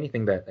there's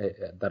anything that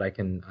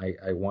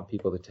I want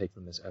people to take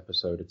from this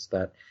episode, it's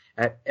that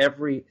at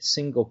every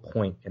single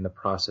point in the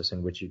process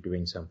in which you're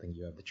doing something,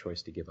 you have the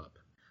choice to give up.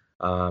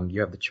 You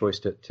have the choice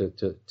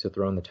to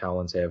throw in the towel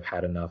and say, I've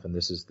had enough, and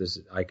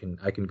I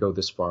can go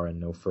this far and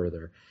no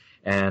further.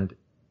 And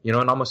in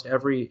almost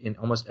every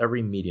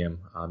medium,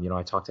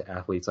 I talk to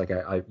athletes, like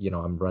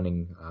I'm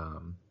running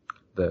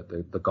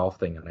the golf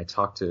thing, and I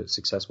talk to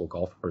successful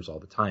golfers all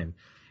the time.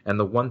 And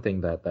the one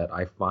thing that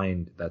I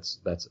find that's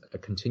a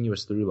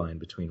continuous through line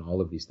between all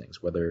of these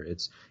things, whether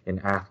it's an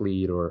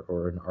athlete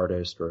or an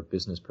artist or a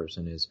business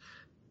person, is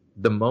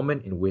the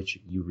moment in which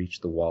you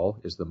reach the wall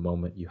is the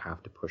moment you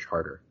have to push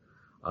harder.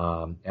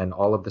 And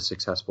all of the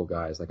successful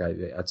guys, like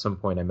at some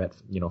point I met,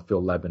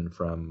 Phil Levin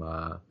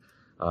from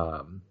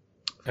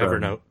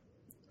Evernote,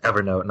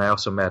 and I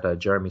also met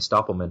Jeremy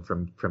Stoppelman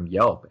from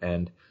Yelp.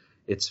 And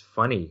it's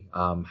funny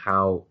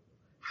how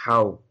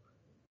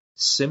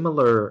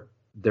similar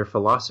their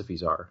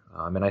philosophies are.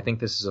 And I think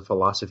this is a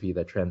philosophy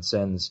that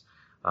transcends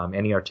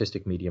any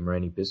artistic medium or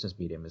any business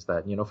medium, is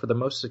that, for the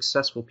most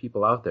successful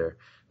people out there,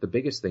 the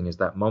biggest thing is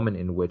that moment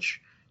in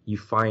which you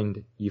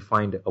find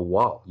a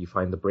wall, you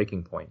find the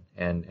breaking point,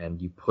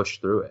 and you push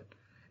through it.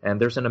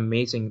 And there's an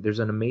amazing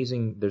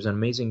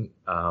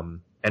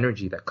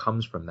energy that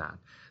comes from that.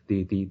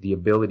 The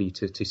ability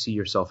to see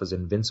yourself as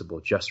invincible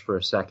just for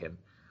a second.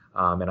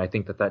 And I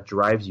think that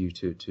drives you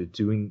to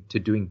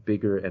doing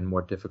bigger and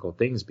more difficult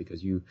things,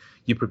 because you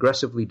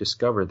progressively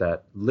discover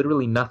that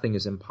literally nothing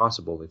is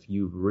impossible if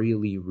you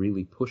really,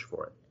 really push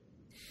for it.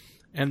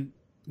 And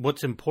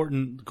what's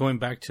important, going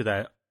back to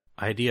that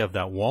idea of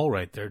that wall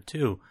right there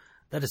too,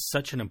 that is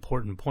such an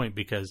important point,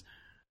 because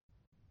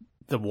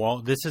the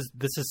wall, this is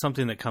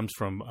something that comes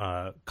from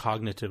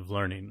cognitive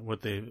learning,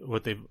 what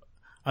they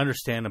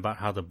understand about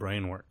how the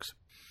brain works.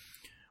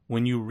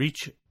 When you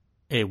reach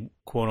a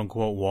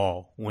quote-unquote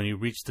wall, when you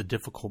reach the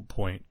difficult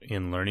point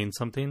in learning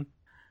something,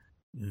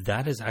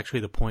 that is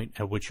actually the point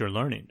at which you're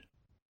learning,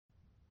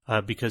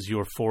 because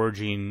you're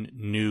forging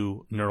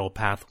new neural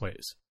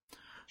pathways.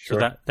 Sure.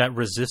 So that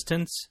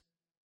resistance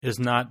is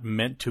not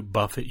meant to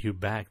buffet you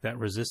back. That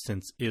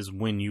resistance is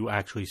when you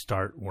actually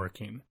start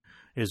working,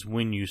 is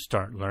when you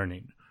start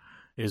learning,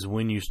 is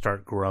when you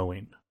start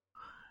growing.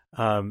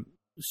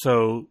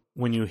 So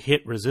when you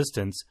hit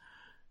resistance,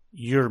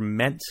 you're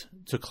meant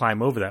to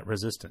climb over that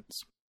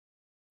resistance.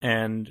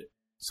 And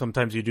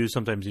sometimes you do,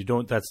 sometimes you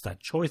don't. That's that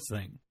choice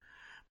thing.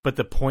 But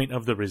the point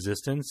of the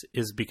resistance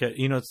is because,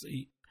 it's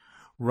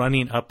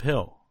running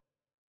uphill.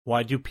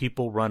 Why do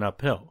people run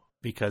uphill?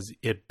 Because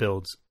it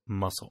builds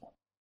muscle.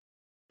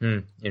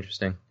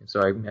 Interesting.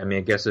 So I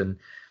guess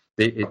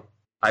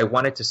I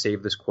wanted to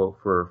save this quote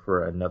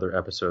for another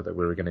episode that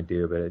we were going to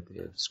do, but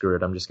screw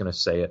it. I'm just going to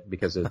say it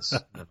because it's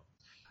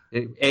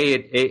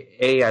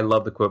I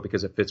love the quote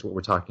because it fits what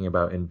we're talking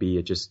about, and B,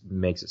 it just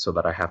makes it so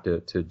that I have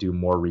to do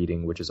more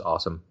reading, which is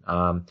awesome.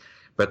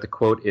 But the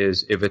quote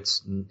is, if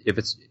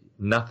it's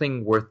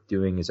nothing worth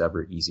doing is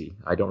ever easy.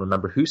 I don't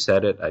remember who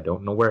said it. I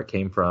don't know where it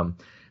came from.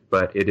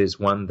 But it is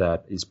one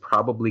that is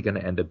probably going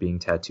to end up being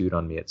tattooed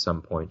on me at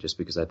some point, just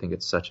because I think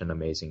it's such an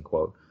amazing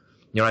quote.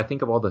 I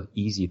think of all the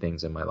easy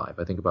things in my life.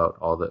 I think about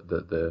all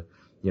the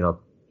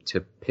to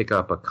pick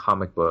up a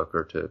comic book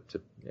or to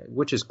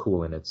which is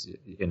cool in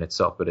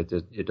itself, but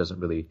it doesn't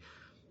really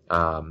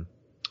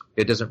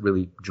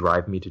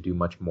drive me to do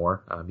much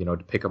more. To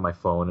pick up my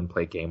phone and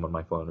play a game on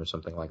my phone or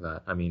something like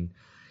that. I mean,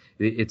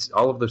 it's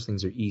all of those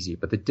things are easy,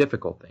 but the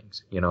difficult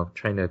things,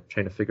 trying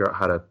to figure out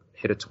how to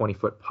hit a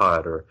 20-foot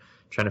putt, or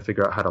trying to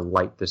figure out how to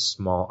light this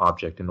small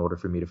object in order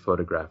for me to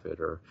photograph it,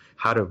 or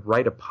how to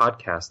write a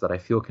podcast that I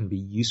feel can be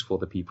useful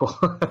to people.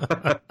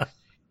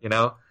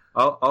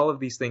 All of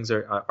these things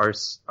are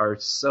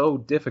so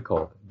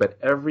difficult, but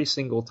every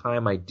single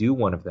time I do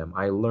one of them,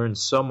 I learn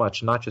so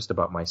much, not just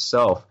about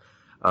myself,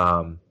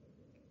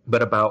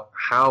 but about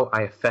how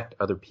I affect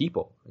other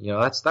people.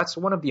 That's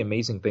one of the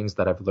amazing things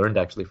that I've learned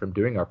actually from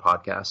doing our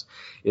podcast,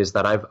 is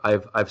that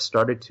I've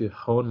started to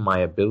hone my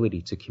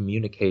ability to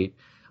communicate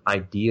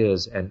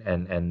ideas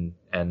and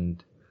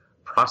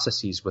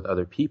processes with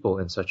other people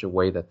in such a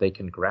way that they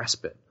can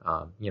grasp it,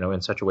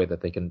 in such a way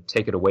that they can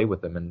take it away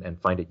with them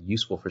and find it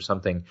useful for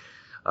something,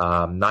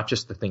 not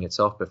just the thing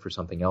itself, but for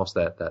something else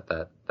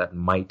that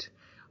might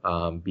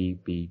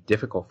be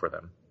difficult for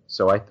them.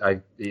 So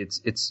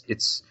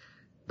it's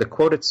the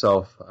quote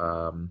itself,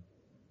 the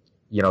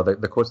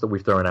quotes that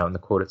we've thrown out in the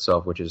quote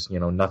itself, which is,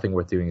 nothing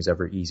worth doing is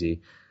ever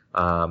easy.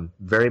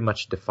 Very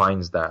much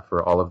defines that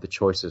for all of the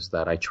choices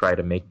that I try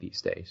to make these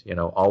days.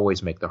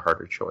 Always make the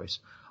harder choice.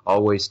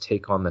 always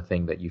take on the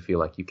thing that you feel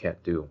like you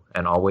can't do,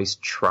 and always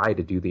try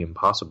to do the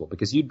impossible,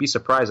 because you'd be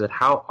surprised at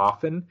how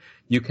often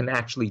you can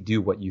actually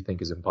do what you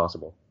think is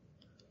impossible.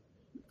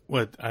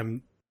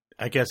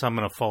 I guess I'm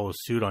going to follow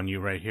suit on you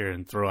right here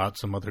and throw out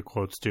some other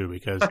quotes too,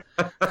 because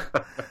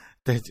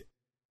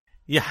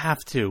you have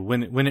to.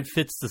 When it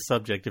fits the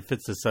subject, it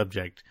fits the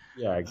subject.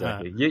 Yeah,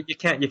 exactly. You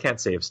can't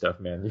save stuff,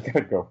 man. You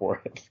gotta go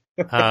for it.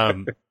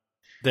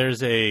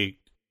 There's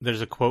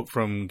a quote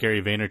from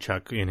Gary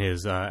Vaynerchuk in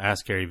his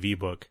Ask Gary V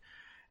book,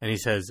 and he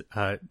says,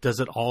 "Does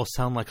it all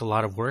sound like a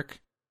lot of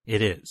work?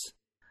 It is.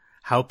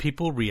 How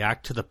people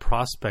react to the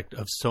prospect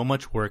of so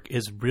much work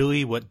is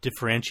really what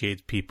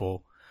differentiates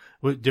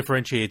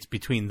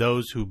between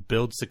those who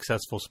build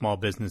successful small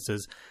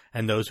businesses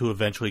and those who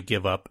eventually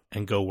give up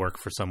and go work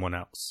for someone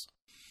else."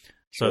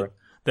 Sure. So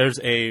there's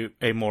a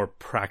more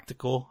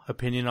practical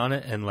opinion on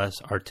it and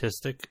less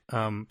artistic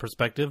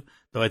perspective,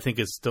 though I think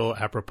it's still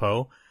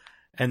apropos.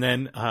 And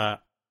then,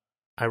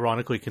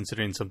 ironically,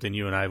 considering something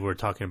you and I were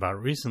talking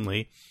about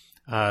recently,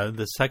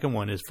 the second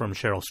one is from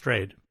Cheryl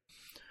Strayed,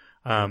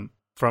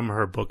 from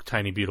her book,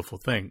 Tiny Beautiful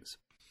Things.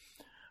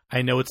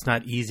 "I know it's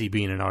not easy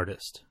being an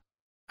artist.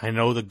 I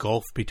know the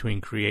gulf between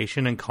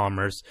creation and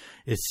commerce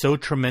is so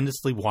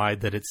tremendously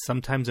wide that it's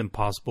sometimes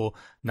impossible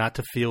not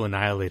to feel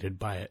annihilated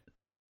by it.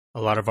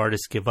 A lot of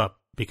artists give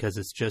up because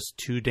it's just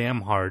too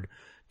damn hard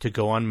to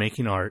go on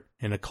making art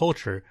in a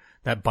culture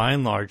that by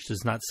and large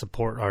does not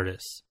support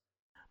artists.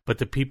 But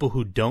the people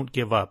who don't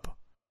give up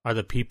are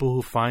the people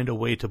who find a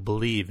way to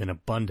believe in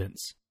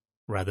abundance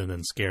rather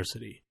than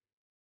scarcity."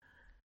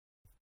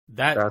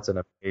 That's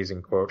an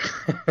amazing quote.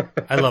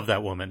 I love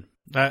that woman.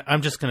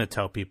 I'm just going to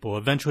tell people,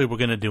 eventually we're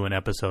going to do an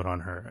episode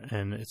on her,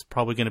 and it's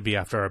probably going to be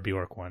after our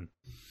Bjork one.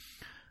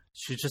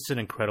 She's just an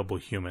incredible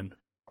human.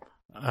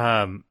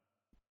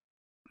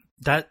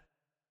 That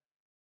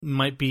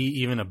might be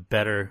even a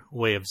better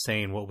way of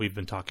saying what we've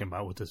been talking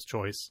about with this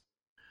choice.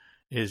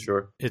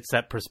 Sure. It's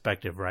that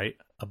perspective, right?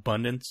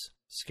 Abundance,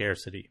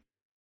 scarcity.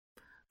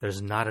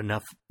 There's not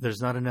enough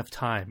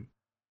time.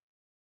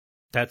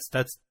 That's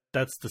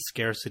the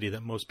scarcity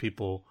that most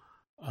people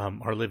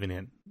are living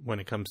in when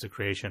it comes to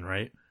creation,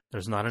 right?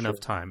 There's not enough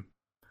time.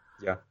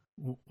 Yeah.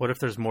 What if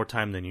there's more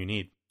time than you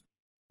need?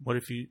 What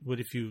if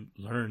you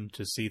learn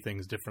to see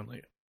things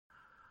differently?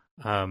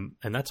 And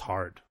that's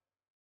hard.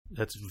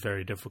 That's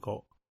very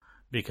difficult,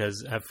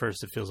 because at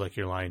first it feels like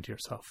you're lying to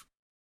yourself.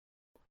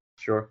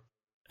 Sure.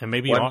 And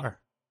maybe you are.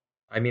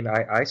 I mean,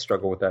 I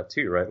struggle with that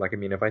too, right? Like, I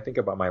mean, if I think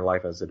about my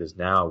life as it is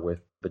now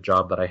with the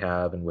job that I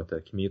have and with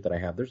the commute that I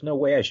have, there's no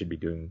way I should be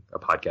doing a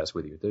podcast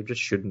with you. There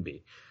just shouldn't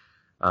be.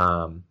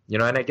 And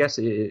I guess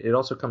it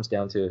also comes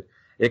down to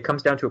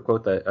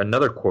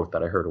another quote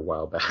that I heard a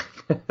while back.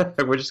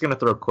 We're just going to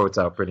throw quotes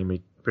out pretty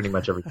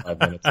much every 5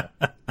 minutes.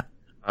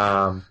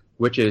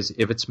 Which is,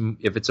 if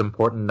it's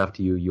important enough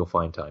to you, you'll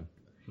find time.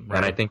 Right.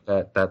 And I think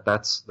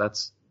that's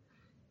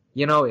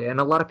and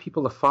a lot of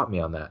people have fought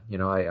me on that.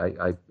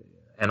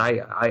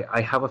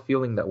 I have a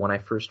feeling that when I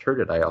first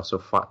heard it, I also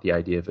fought the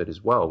idea of it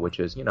as well,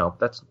 which is,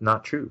 that's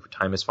not true.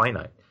 Time is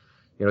finite.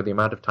 The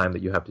amount of time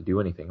that you have to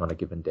do anything on a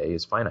given day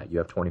is finite. You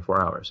have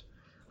 24 hours.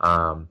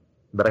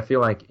 But I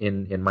feel like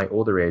in my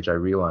older age, I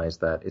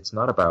realized that it's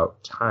not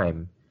about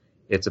time.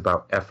 It's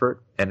about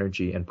effort,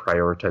 energy, and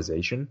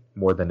prioritization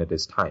more than it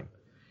is time.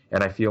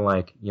 And I feel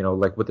like,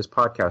 like with this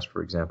podcast,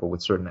 for example,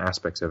 with certain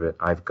aspects of it,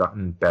 I've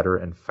gotten better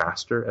and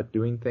faster at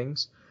doing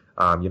things.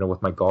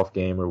 With my golf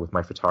game or with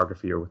my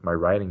photography or with my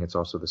writing, it's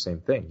also the same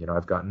thing.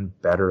 I've gotten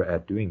better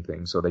at doing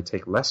things, so they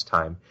take less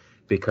time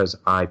because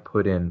I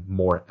put in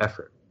more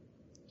effort.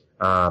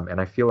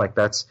 And I feel like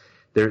that's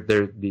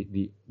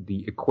the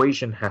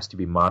equation has to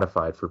be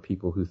modified for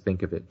people who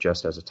think of it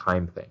just as a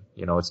time thing.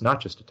 It's not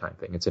just a time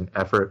thing. It's an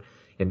effort,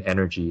 an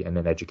energy, and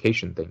an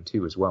education thing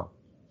too as well.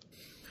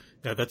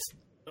 Yeah, that's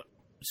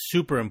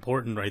super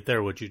important right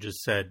there, what you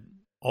just said,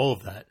 all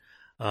of that.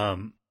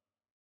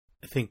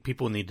 I think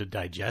people need to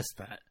digest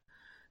that.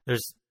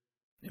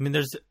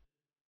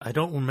 I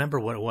don't remember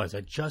what it was.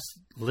 I just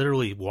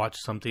literally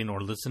watched something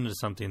or listened to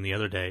something the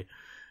other day,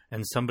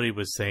 and somebody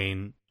was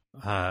saying,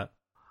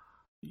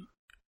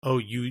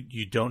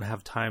 you don't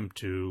have time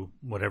to,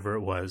 whatever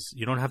it was,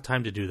 you don't have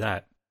time to do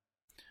that.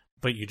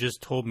 But you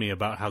just told me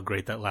about how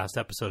great that last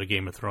episode of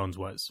Game of Thrones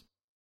was.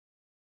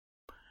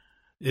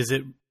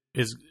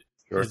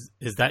 Sure.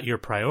 Is that your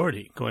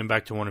priority? Going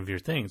back to one of your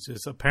things,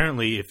 is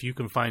apparently if you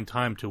can find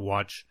time to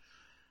watch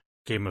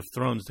Game of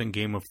Thrones, then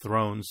Game of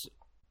Thrones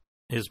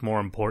is more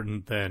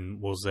important than,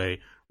 we'll say,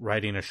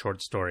 writing a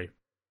short story.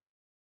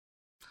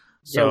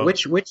 So,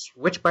 yeah,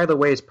 which by the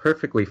way is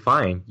perfectly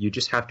fine. You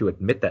just have to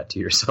admit that to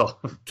yourself.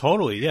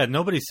 Totally, yeah.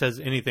 Nobody says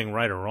anything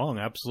right or wrong.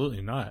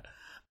 Absolutely not.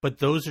 But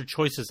those are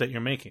choices that you're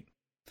making,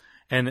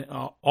 and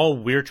all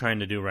we're trying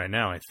to do right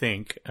now, I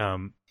think,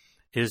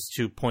 is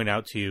to point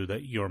out to you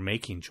that you're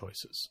making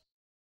choices.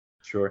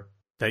 Sure.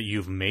 That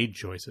you've made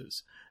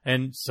choices.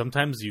 And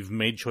sometimes you've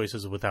made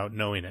choices without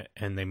knowing it,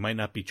 and they might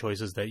not be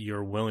choices that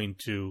you're willing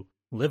to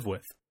live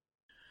with.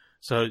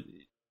 So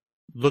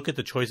look at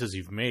the choices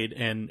you've made,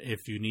 and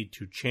if you need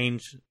to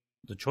change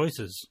the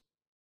choices.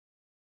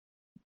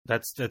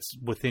 That's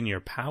within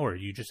your power.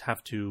 You just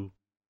have to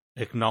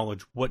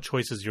acknowledge what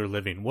choices you're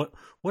living. What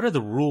are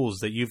the rules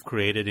that you've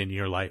created in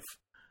your life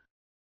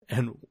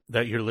and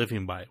that you're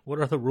living by? What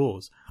are the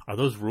rules? Are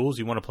those rules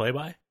you want to play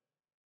by?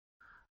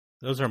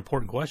 Those are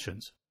important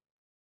questions.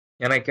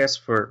 And I guess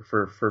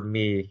for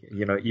me,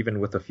 even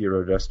with the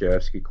Fyodor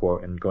Dostoevsky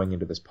quote and going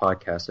into this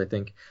podcast, I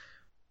think,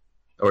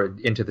 or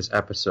into this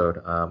episode,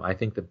 I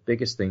think the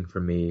biggest thing for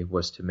me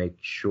was to make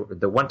sure,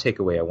 the one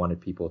takeaway I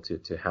wanted people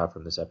to have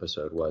from this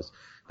episode was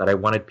that I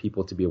wanted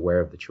people to be aware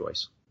of the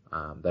choice,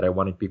 that I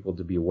wanted people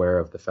to be aware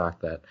of the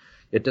fact that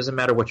it doesn't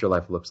matter what your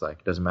life looks like.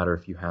 It doesn't matter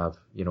if you have,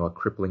 a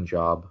crippling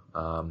job,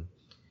 a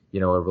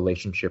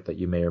relationship that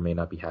you may or may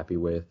not be happy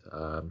with,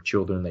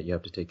 children that you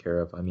have to take care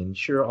of. I mean,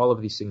 sure, all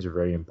of these things are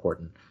very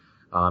important,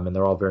 and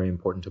they're all very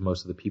important to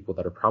most of the people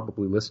that are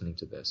probably listening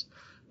to this.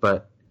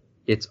 But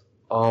it's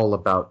all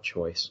about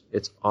choice.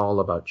 It's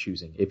all about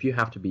choosing. If you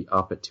have to be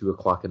up at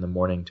 2:00 in the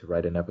morning to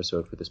write an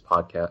episode for this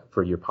podcast,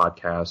 for your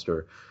podcast,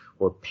 or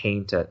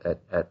paint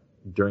at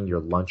during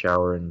your lunch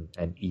hour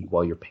and eat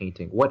while you're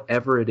painting,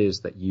 whatever it is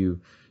that you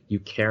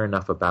care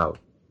enough about,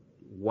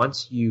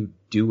 once you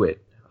do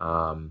it,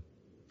 I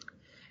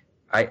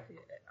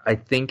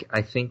think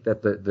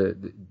that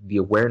the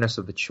awareness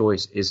of the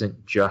choice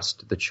isn't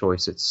just the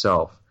choice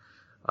itself,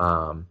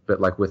 but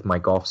like with my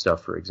golf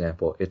stuff, for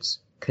example, it's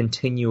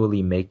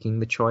continually making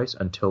the choice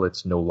until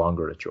it's no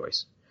longer a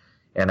choice.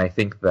 And I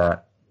think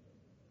that,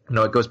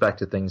 it goes back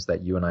to things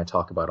that you and I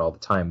talk about all the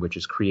time, which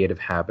is creative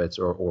habits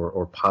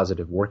or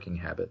positive working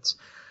habits.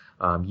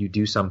 You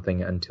do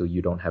something until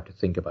you don't have to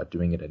think about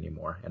doing it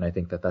anymore. And I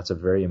think that that's a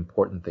very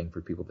important thing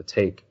for people to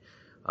take,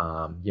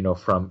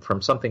 from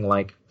something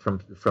like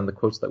from the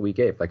quotes that we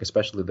gave, like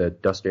especially the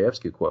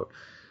Dostoevsky quote.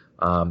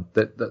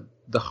 The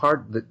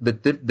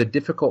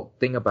difficult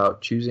thing about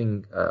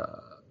choosing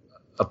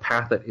a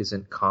path that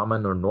isn't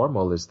common or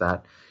normal is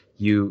that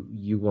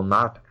you will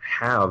not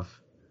have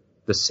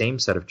the same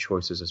set of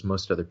choices as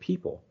most other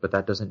people, but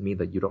that doesn't mean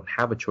that you don't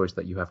have a choice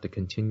that you have to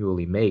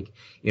continually make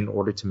in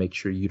order to make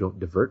sure you don't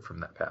divert from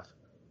that path.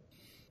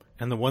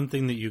 And the one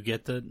thing that you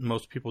get that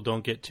most people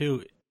don't get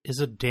too is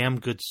a damn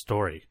good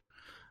story.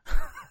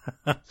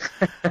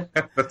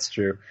 That's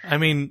true. I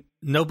mean,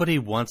 nobody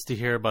wants to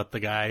hear about the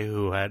guy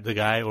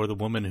or the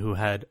woman who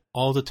had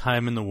all the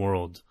time in the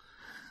world,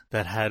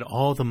 that had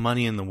all the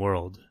money in the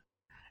world,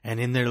 and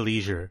in their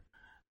leisure,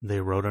 they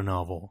wrote a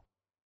novel.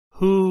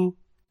 Who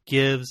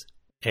gives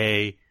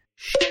a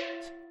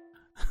shit?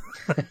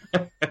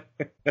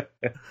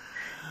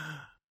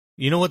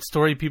 You know what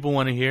story people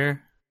want to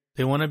hear?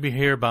 They want to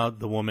hear about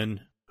the woman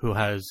who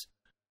has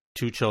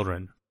 2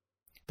 children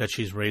that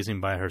she's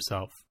raising by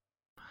herself,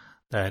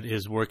 that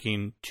is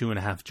working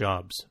 2.5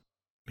 jobs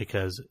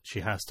because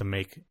she has to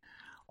make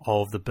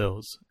all of the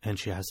bills, and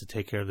she has to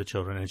take care of the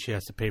children, and she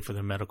has to pay for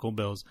their medical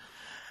bills.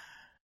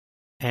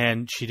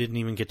 And she didn't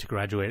even get to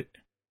graduate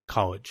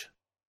college.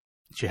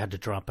 She had to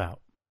drop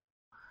out.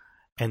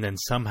 And then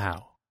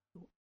somehow,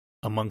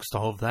 amongst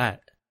all of that,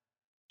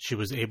 she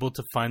was able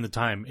to find the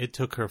time. It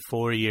took her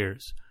 4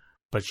 years,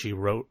 but she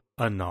wrote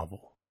a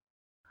novel.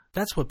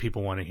 That's what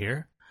people want to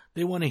hear.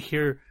 They want to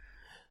hear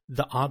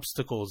the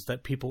obstacles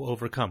that people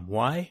overcome.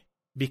 Why?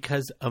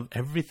 Because of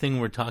everything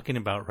we're talking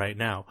about right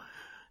now.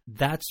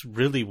 That's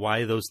really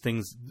why those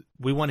things,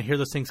 we want to hear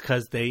those things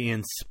because they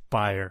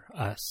inspire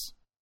us.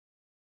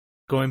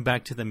 Going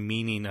back to the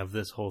meaning of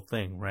this whole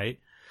thing, right?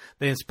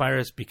 They inspire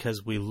us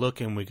because we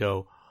look and we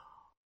go,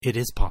 it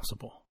is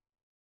possible.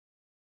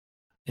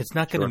 It's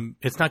not going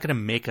to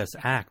make us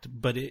act,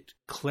 but it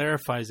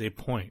clarifies a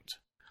point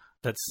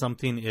that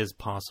something is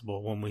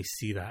possible when we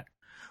see that.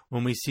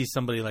 When we see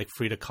somebody like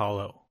Frida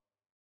Kahlo,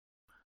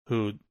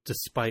 who,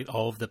 despite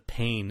all of the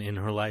pain in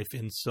her life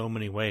in so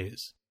many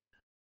ways,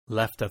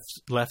 left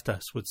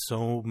us with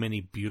so many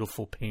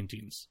beautiful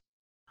paintings.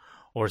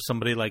 Or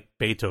somebody like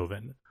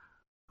Beethoven,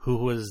 who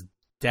was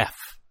deaf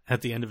at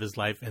the end of his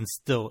life and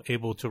still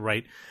able to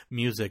write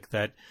music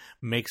that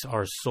makes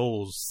our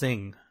souls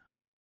sing.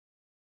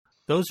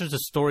 Those are the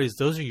stories,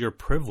 those are your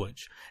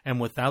privilege.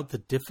 And without the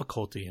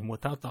difficulty and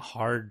without the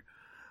hard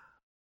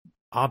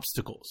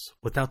obstacles,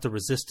 without the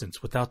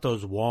resistance, without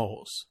those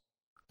walls,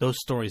 those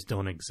stories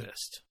don't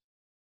exist.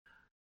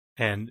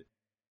 And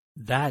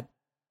that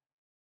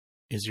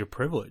is your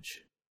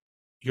privilege.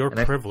 Your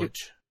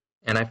privilege.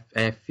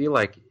 I feel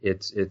like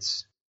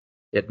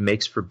it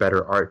makes for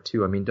better art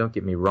too. I mean, don't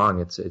get me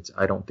wrong.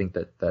 I don't think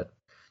that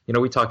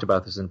we talked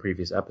about this in a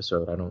previous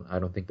episode. I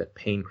don't think that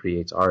pain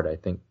creates art. I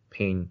think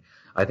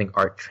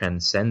art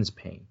transcends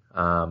pain.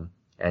 And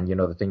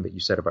the thing that you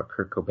said about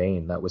Kurt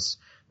Cobain, that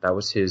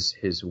was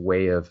his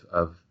way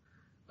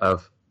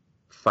of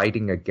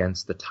fighting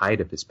against the tide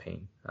of his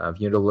pain.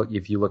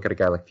 If you look at a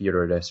guy like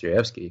Fyodor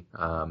Dostoevsky,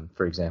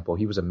 for example,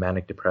 he was a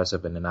manic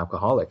depressive and an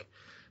alcoholic,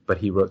 but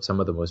he wrote some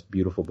of the most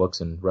beautiful books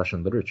in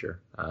Russian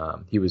literature.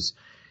 He was,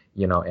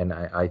 and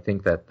I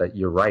think that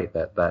you're right,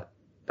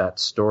 that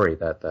story,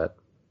 that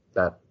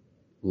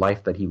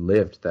life that he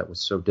lived that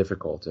was so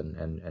difficult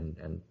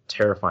and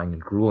terrifying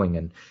and grueling.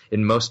 And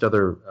in most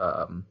other,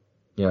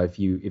 if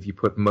you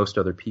put most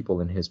other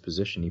people in his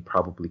position, he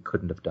probably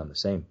couldn't have done the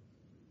same.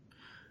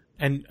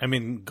 And I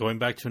mean, going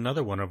back to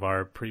another one of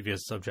our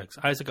previous subjects,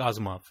 Isaac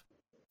Asimov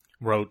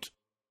wrote,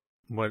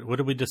 what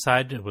did we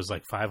decide? It was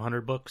like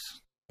 500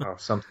 books. Oh,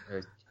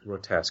 something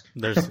grotesque.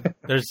 There's.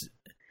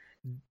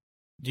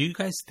 Do you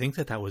guys think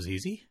that was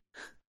easy?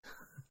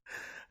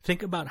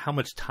 Think about how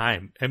much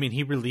time. I mean,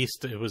 he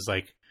released, it was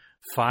like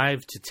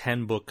 5 to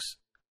 10 books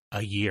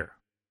a year.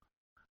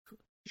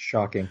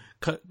 Shocking.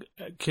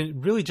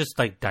 Can really just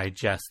like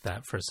digest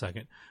that for a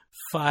second.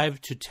 5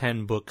 to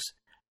 10 books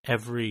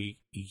every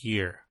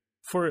year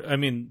for, I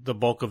mean, the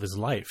bulk of his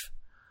life.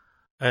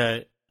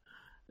 That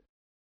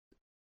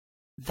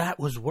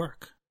was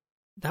work.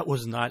 That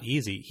was not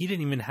easy. He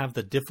didn't even have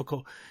the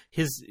difficult.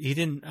 He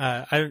didn't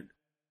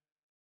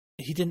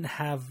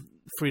have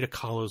Frida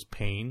Kahlo's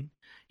pain.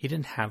 He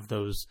didn't have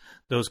those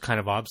kind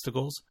of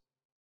obstacles.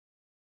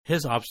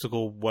 His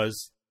obstacle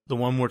was the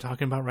one we're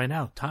talking about right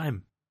now,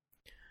 time.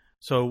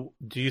 So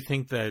do you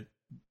think that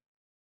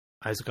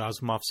Isaac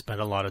Asimov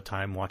spent a lot of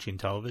time watching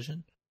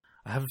television?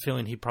 I have a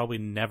feeling he probably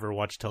never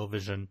watched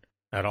television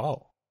at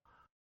all.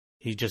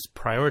 He just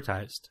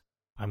prioritized.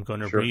 I'm going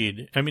to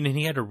read. I mean, and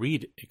he had to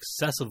read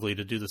excessively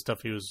to do the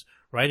stuff he was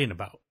writing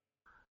about.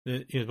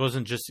 It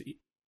wasn't just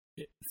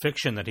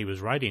fiction that he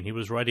was writing. He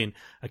was writing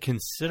a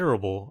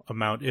considerable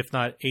amount, if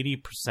not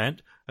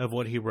 80% of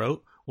what he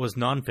wrote was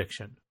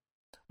nonfiction,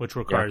 which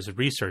requires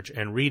research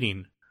and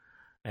reading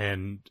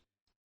and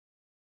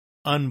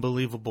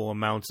unbelievable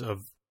amounts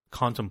of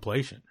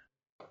contemplation.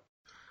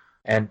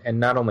 And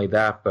not only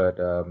that, but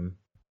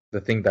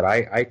the thing that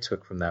I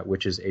took from that,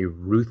 which is a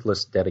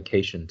ruthless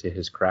dedication to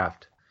his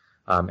craft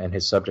and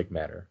his subject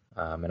matter.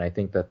 And I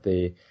think that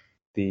the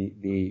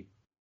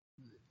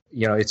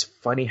it's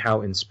funny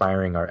how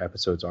inspiring our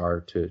episodes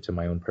are to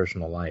my own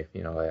personal life.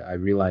 I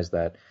realize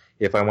that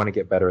if I want to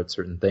get better at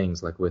certain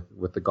things, like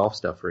with the golf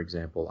stuff, for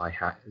example,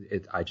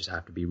 I just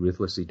have to be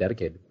ruthlessly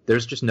dedicated.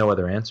 There's just no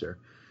other answer.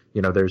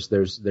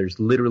 There's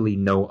literally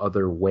no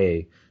other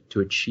way to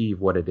achieve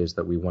what it is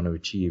that we want to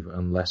achieve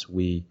unless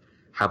we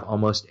have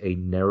almost a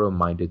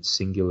narrow-minded,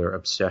 singular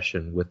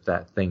obsession with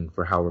that thing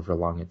for however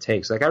long it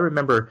takes. Like I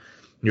remember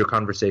your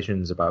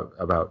conversations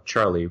about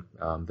Charlie,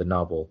 the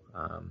novel,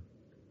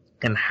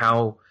 and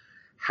how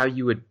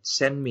you would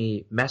send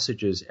me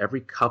messages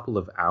every couple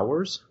of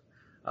hours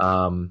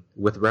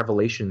with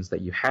revelations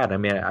that you had. I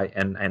mean,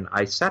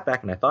 I sat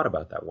back and I thought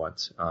about that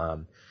once.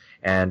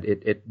 And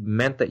it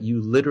meant that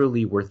you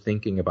literally were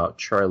thinking about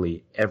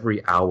Charlie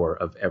every hour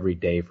of every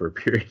day for a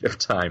period of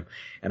time.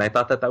 And I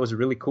thought that was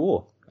really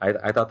cool.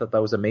 I thought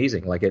that was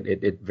amazing. Like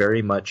it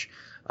very much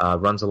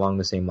runs along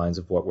the same lines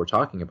of what we're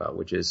talking about,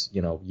 which is,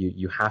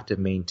 you have to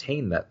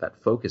maintain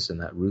that focus and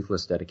that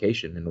ruthless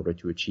dedication in order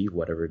to achieve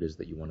whatever it is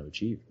that you want to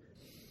achieve.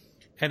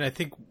 And I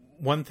think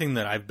one thing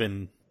that I've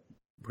been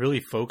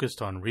really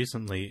focused on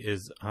recently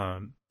is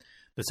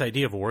this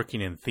idea of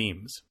working in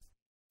themes.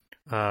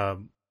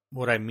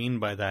 What I mean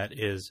by that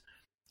is,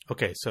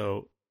 okay,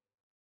 so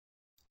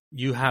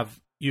you have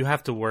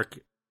to work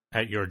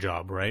at your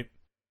job, right?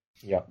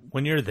 Yeah.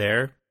 When you're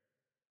there,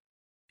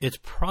 it's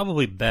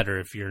probably better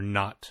if you're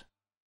not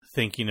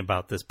thinking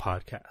about this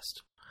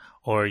podcast,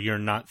 or you're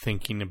not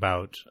thinking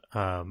about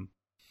a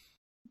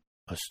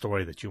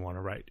story that you want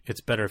to write.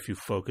 It's better if you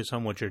focus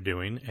on what you're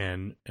doing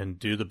and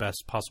do the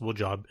best possible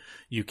job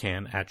you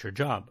can at your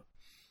job.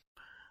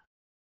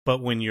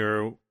 But when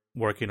you're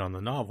working on the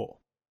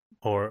novel,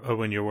 or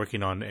when you're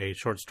working on a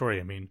short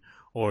story,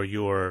 or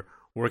you're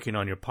working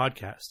on your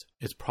podcast,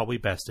 it's probably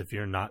best if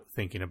you're not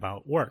thinking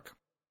about work,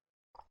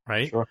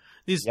 right? Sure.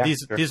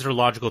 These are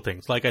logical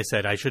things. Like I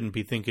said, I shouldn't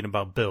be thinking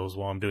about bills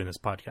while I'm doing this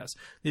podcast.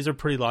 These are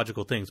pretty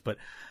logical things, but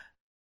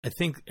I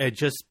think I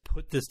just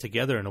put this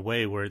together in a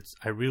way where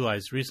I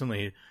realized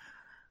recently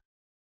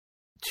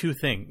two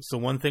things. The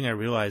one thing I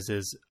realized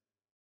is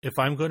if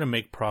I'm going to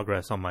make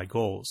progress on my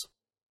goals,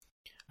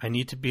 I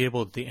need to be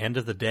able at the end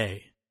of the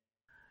day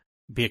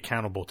be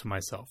accountable to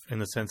myself, in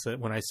the sense that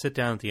when I sit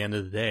down at the end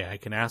of the day, I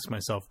can ask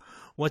myself,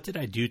 what did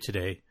I do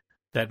today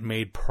that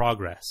made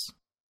progress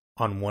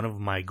on one of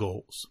my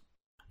goals?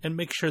 And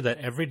make sure that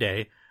every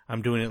day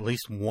I'm doing at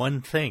least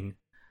one thing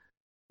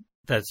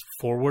that's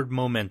forward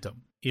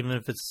momentum, even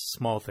if it's a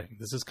small thing.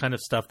 This is kind of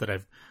stuff that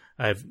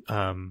I've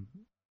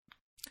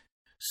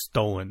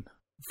stolen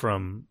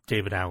from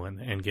David Allen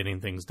and Getting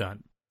Things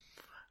Done.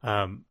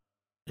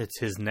 It's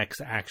his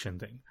next action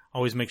thing.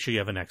 Always make sure you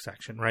have a next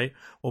action, right?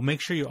 Well, make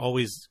sure you're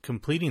always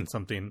completing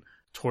something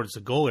towards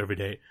the goal every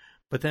day.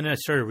 But then I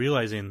started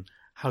realizing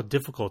how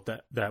difficult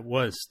that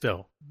was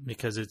still,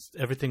 because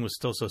everything was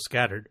still so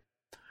scattered.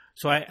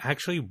 So I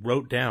actually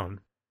wrote down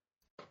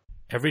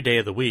every day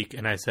of the week,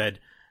 and I said,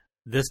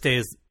 this day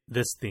is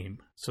this theme.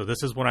 So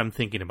this is what I'm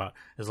thinking about.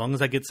 As long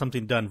as I get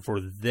something done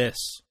for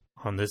this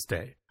on this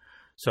day.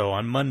 So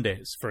on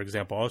Mondays, for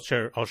example,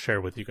 I'll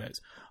share with you guys.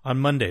 On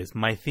Mondays,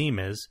 my theme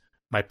is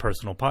my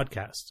personal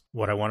podcast,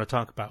 what I want to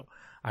talk about.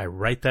 I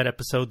write that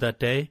episode that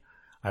day,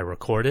 I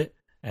record it,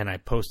 and I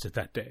post it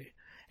that day.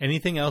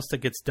 Anything else that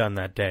gets done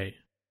that day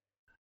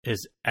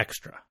is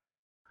extra.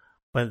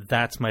 But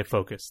that's my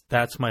focus.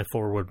 That's my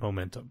forward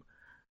momentum.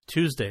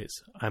 Tuesdays,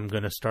 I'm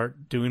going to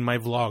start doing my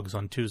vlogs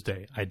on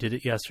Tuesday. I did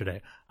it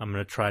yesterday. I'm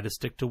going to try to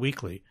stick to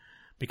weekly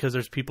because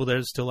there's people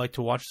that still like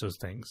to watch those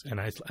things, and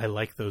I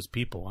like those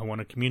people. I want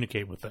to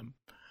communicate with them.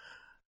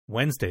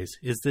 Wednesdays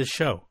is this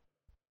show.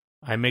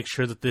 I make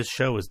sure that this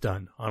show is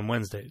done on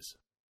Wednesdays.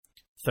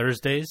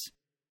 Thursdays,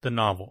 the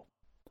novel.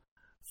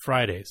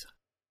 Fridays,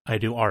 I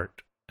do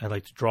art. I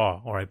like to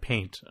draw or I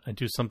paint. I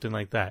do something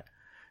like that.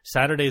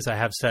 Saturdays, I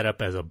have set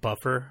up as a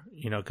buffer,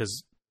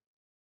 because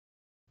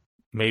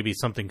maybe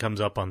something comes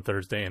up on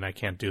Thursday and I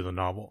can't do the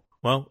novel.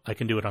 Well, I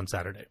can do it on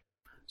Saturday.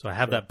 So I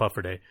have that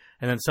buffer day.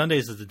 And then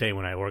Sundays is the day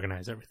when I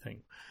organize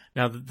everything.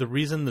 Now, the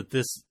reason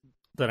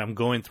that I'm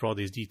going through all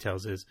these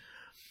details is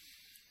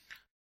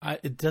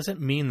it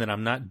doesn't mean that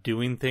I'm not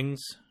doing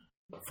things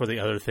for the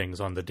other things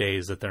on the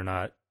days that they're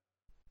not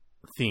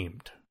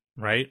themed,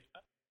 right?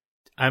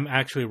 I'm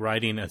actually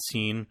writing a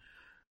scene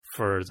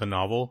for the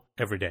novel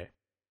every day,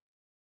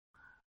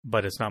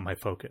 but it's not my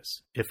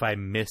focus. If I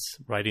miss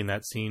writing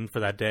that scene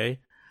for that day,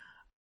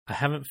 I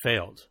haven't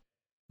failed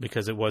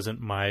because it wasn't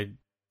my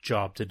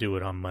job to do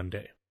it on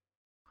Monday.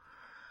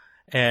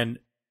 And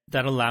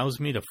that allows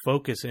me to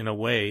focus in a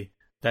way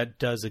that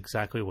does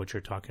exactly what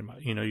you're talking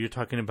about. You're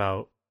talking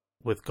about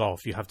with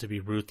golf, you have to be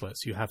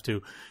ruthless. You have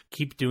to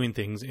keep doing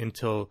things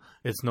until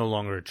it's no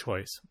longer a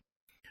choice.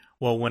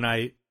 Well, when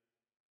I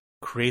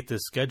create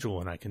this schedule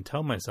and I can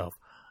tell myself,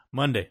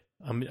 Monday,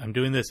 I'm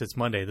doing this. It's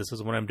Monday. This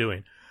is what I'm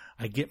doing.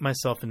 I get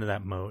myself into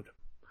that mode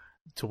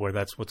to where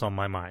that's what's on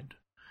my mind.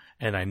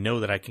 And I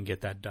know that I can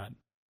get that done.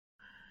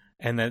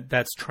 And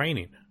that's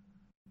training.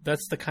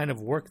 That's the kind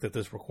of work that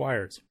this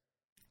requires.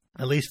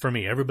 At least for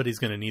me. Everybody's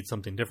going to need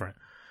something different.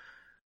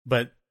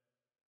 But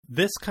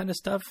this kind of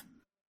stuff,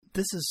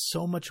 this is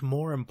so much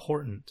more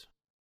important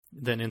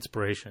than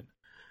inspiration.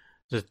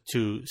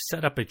 To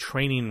set up a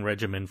training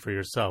regimen for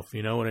yourself.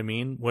 You know what I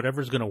mean?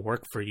 Whatever's going to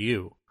work for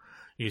you.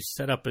 You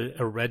set up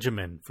a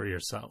regimen for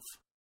yourself.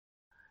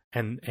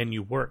 And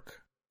you work.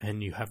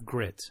 And you have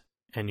grit.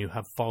 And you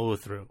have follow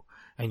through.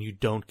 And you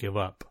don't give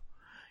up.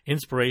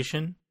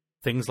 Inspiration,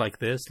 things like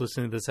this,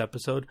 listening to this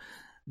episode,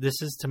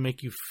 this is to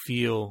make you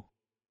feel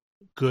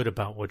good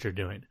about what you're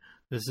doing.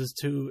 This is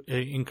to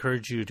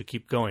encourage you to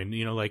keep going,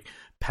 like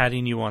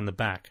patting you on the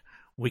back.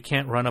 We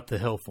can't run up the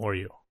hill for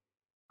you.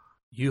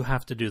 You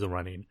have to do the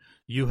running.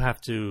 You have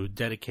to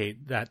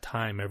dedicate that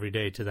time every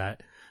day to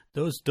that.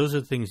 Those are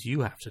the things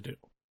you have to do.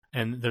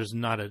 And there's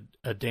not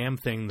a damn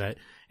thing that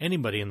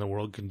anybody in the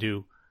world can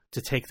do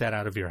to take that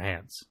out of your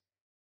hands.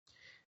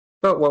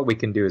 But what we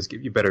can do is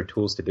give you better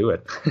tools to do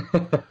it.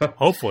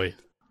 Hopefully.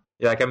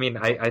 Yeah,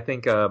 I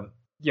think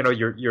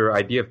your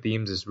idea of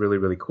themes is really,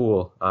 really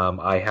cool.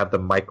 I have the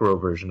micro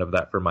version of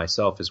that for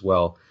myself as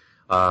well.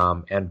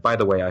 And by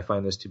the way, I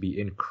find this to be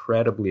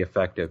incredibly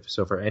effective.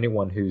 So for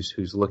anyone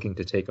who's looking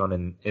to take on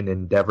an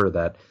endeavor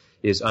that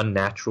is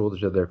unnatural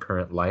to their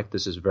current life,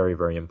 this is very,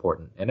 very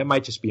important. And it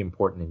might just be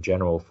important in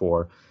general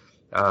for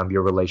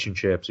your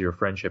relationships or your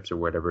friendships or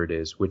whatever it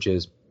is, which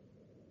is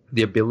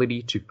the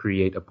ability to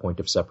create a point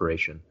of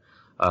separation.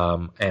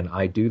 And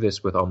I do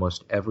this with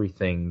almost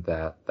everything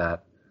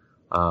that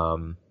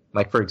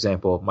like, for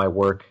example, my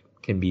work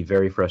can be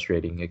very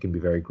frustrating. It can be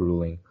very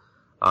grueling.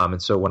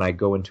 And so when I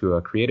go into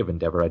a creative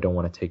endeavor, I don't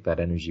want to take that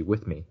energy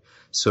with me.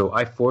 So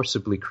I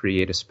forcibly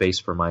create a space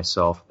for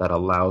myself that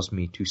allows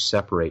me to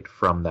separate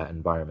from that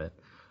environment.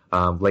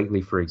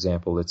 Lately, for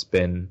example, it's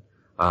been,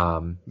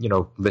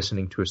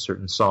 listening to a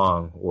certain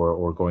song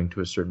or going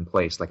to a certain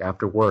place. Like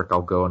after work,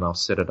 I'll go and I'll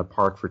sit at a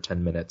park for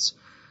 10 minutes.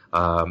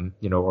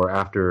 Or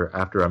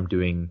after I'm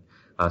doing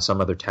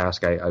some other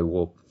task, I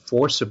will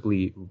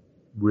forcibly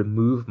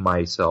remove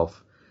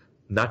myself,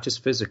 not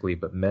just physically,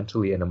 but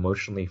mentally and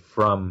emotionally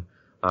from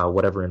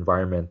whatever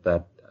environment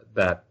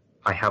that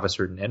I have a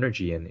certain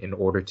energy in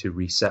order to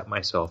reset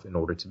myself, in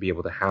order to be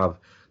able to have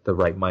the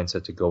right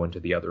mindset to go into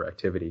the other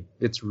activity.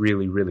 It's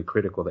really, really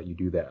critical that you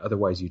do that.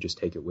 Otherwise, you just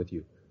take it with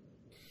you.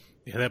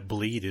 Yeah, that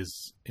bleed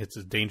it's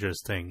a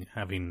dangerous thing,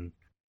 having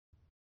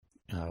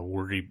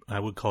worry. I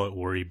would call it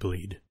worry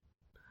bleed.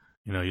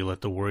 You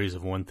let the worries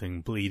of one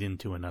thing bleed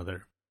into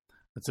another.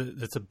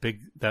 That's a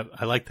big, that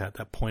I like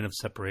that point of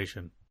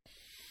separation.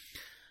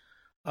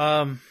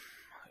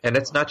 And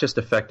it's not just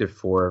effective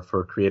for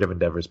creative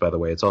endeavors, by the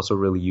way. It's also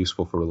really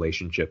useful for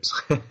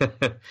relationships.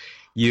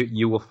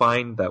 You will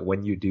find that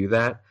when you do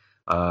that,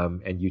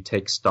 and you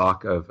take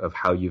stock of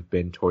how you've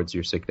been towards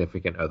your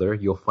significant other,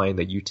 you'll find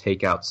that you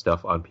take out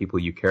stuff on people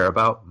you care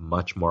about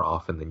much more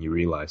often than you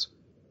realize.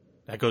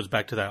 That goes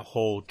back to that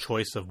whole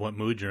choice of what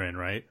mood you're in,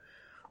 right?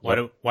 Why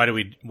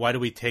do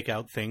we take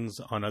out things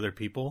on other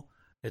people?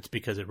 It's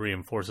because it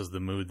reinforces the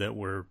mood that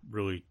we're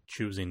really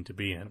choosing to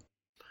be in.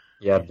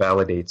 Yeah, it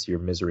validates your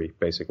misery,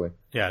 basically.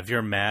 Yeah, if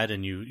you're mad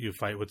and you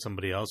fight with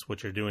somebody else,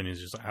 what you're doing is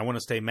just, I want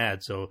to stay mad.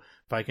 So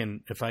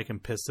if I can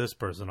piss this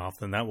person off,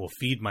 then that will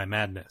feed my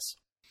madness,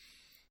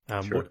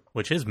 Sure.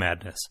 Which is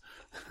madness.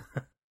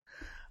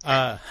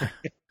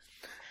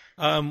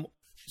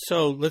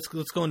 So let's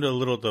go into a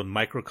little the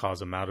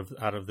microcosm out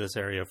of this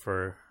area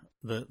for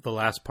the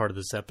last part of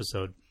this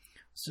episode.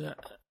 So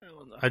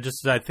I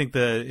think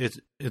that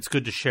it's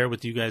good to share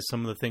with you guys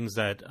some of the things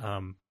that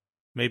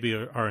maybe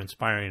are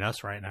inspiring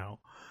us right now,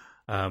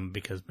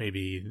 because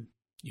maybe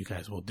you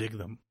guys will dig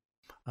them.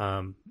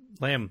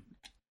 Lamb,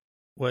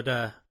 what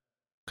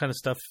kind of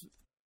stuff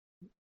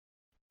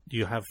do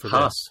you have for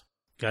this?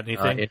 Got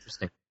anything?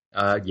 Interesting.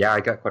 Yeah, I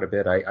got quite a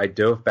bit. I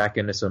dove back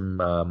into some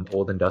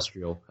old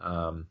industrial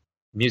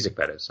music,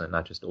 that is, and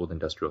not just old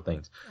industrial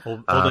things.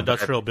 Old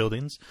industrial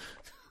buildings?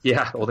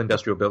 Yeah, old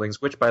industrial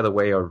buildings, which, by the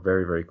way, are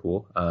very, very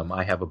cool.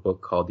 I have a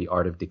book called The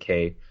Art of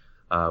Decay,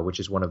 which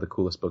is one of the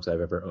coolest books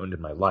I've ever owned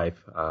in my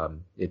life.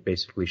 It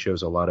basically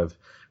shows a lot of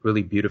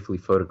really beautifully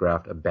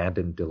photographed,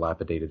 abandoned,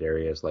 dilapidated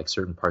areas, like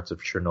certain parts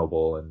of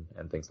Chernobyl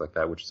and things like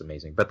that, which is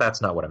amazing. But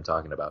that's not what I'm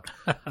talking about.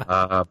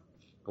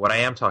 What I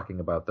am talking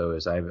about, though,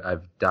 is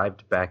I've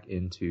dived back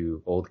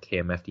into old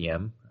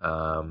KMFDM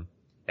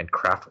and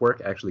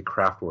Kraftwerk. Actually,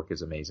 Kraftwerk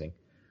is amazing.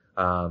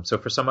 So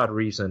for some odd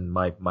reason,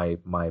 my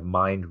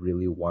mind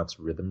really wants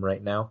rhythm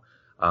right now.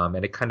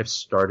 And it kind of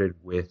started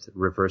with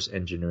reverse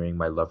engineering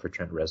my love for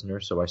Trent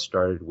Reznor. So I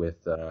started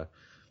with the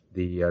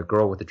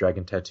Girl with the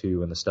Dragon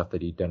Tattoo and the stuff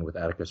that he'd done with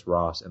Atticus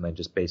Ross, and then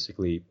just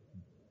basically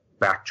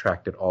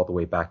backtracked it all the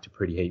way back to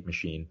Pretty Hate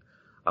Machine,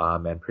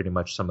 and pretty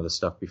much some of the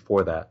stuff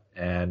before that.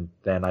 And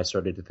then I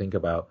started to think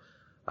about,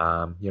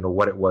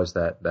 what it was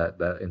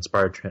that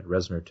inspired Trent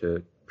Reznor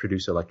to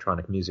produce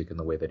electronic music in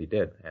the way that he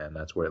did, and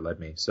that's where it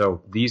led me.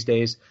 So these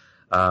days,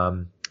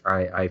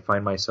 I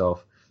find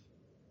myself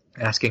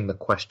asking the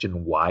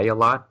question why a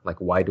lot. Like,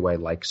 why do I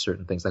like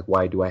certain things? Like,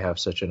 why do I have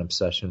such an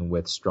obsession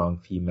with strong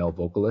female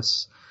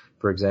vocalists?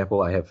 For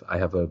example, I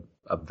have a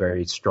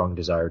very strong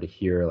desire to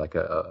hear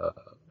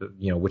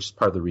which is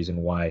part of the reason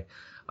why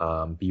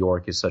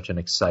Bjork is such an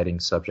exciting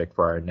subject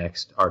for our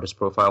next artist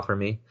profile for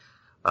me.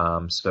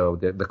 So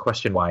the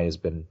question why has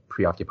been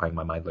preoccupying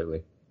my mind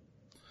lately.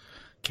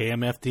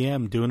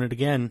 KMFDM doing it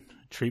again.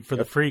 Treat for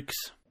the freaks.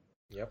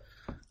 Yep.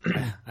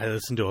 I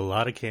listened to a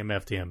lot of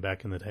KMFDM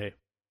back in the day.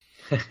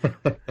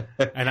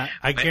 And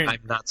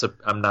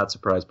I'm not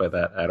surprised by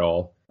that at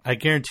all. I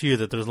guarantee you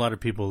that there's a lot of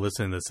people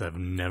listening to this that have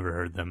never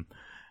heard them,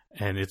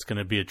 and it's going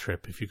to be a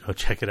trip if you go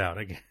check it out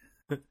again.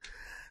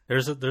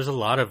 There's a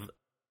lot of,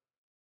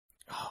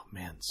 oh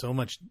man, so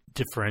much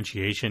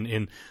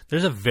differentiation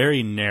there's a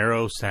very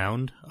narrow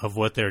sound of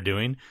what they're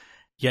doing,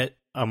 yet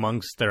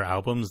amongst their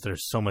albums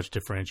there's so much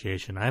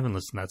differentiation. I haven't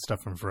listened to that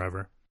stuff in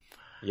forever.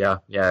 Yeah.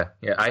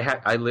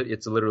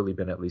 It's literally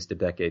been at least a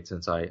decade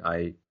since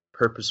I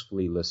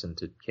purposefully listened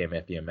to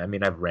KMFDM. I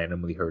mean, I've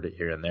randomly heard it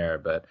here and there,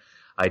 but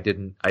I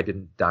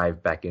didn't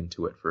dive back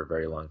into it for a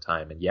very long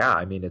time. And yeah,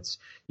 I mean,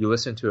 you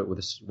listen to it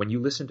when you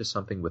listen to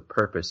something with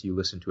purpose, you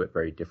listen to it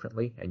very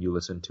differently, and you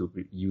listen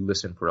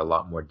for a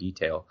lot more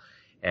detail.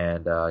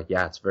 And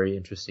it's very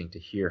interesting to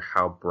hear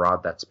how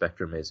broad that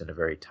spectrum is in a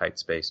very tight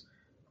space.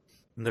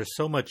 And there's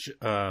so much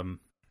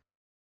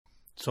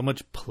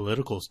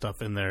political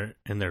stuff in their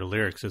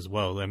lyrics as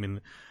well. I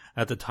mean,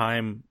 at the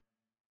time,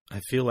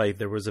 I feel like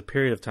there was a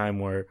period of time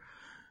where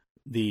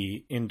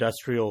the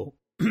industrial,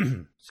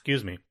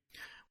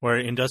 where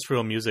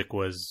industrial music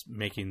was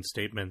making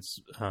statements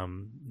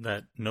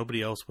that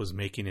nobody else was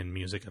making in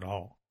music at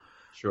all.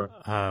 Sure.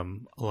 A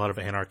lot of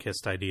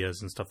anarchist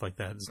ideas and stuff like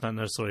that. It's not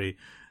necessarily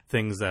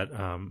things that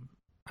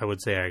I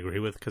would say I agree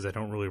with, because I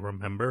don't really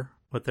remember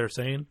what they're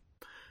saying.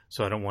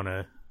 So I don't want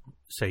to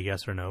say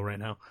yes or no right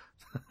now.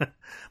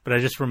 But I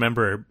just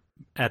remember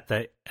at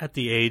the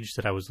age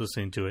that I was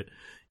listening to it,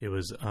 it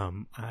was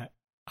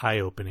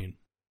eye-opening.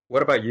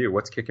 What about you?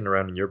 What's kicking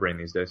around in your brain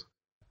these days?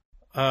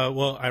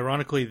 Well,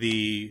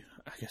 ironically,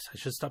 I guess I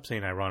should stop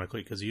saying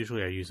ironically, because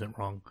usually I use it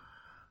wrong.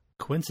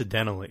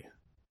 Coincidentally,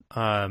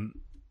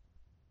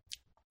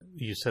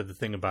 you said the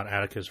thing about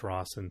Atticus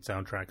Ross and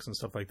soundtracks and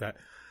stuff like that.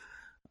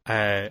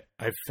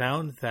 I've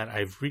found that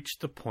I've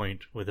reached the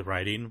point with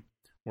writing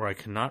where I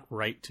cannot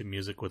write to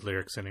music with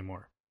lyrics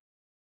anymore.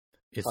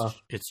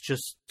 It's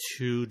just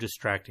too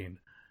distracting.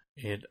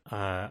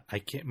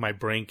 My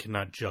brain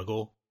cannot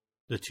juggle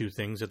the two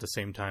things at the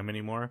same time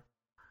anymore.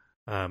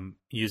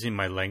 Using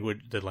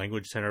the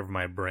language center of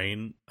my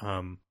brain,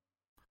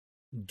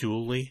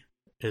 dually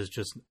is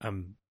just,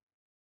 I'm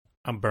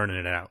burning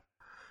it out.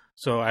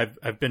 So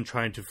I've been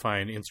trying to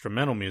find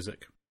instrumental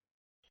music.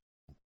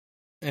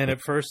 And at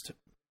first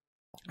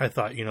I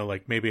thought,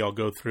 maybe I'll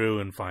go through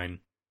and find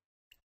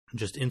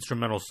just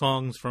instrumental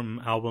songs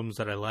from albums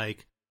that I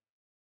like.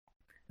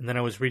 And then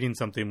I was reading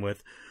something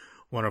with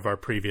one of our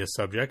previous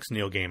subjects,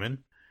 Neil Gaiman,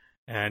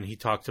 and he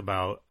talked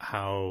about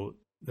how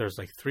there's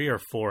like 3 or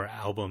 4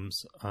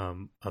 albums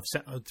of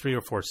 3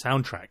 or 4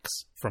 soundtracks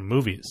from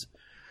movies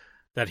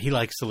that he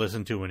likes to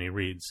listen to when he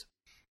reads.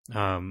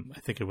 I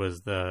think it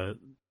was the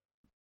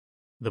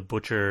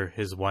Butcher,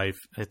 his wife.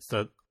 It's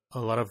a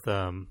lot of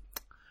the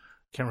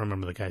can't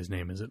remember the guy's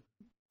name. Is it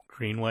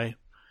Greenway,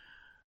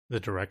 the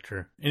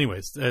director?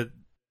 Anyways,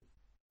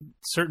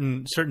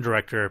 certain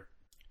director.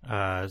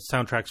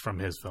 Soundtracks from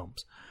his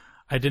films.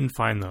 I didn't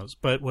find those,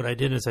 but what I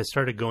did is I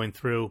started going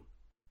through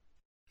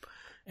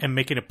and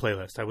making a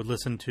playlist. I would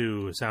listen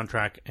to a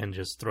soundtrack and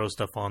just throw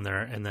stuff on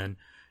there. And then,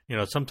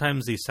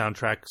 sometimes these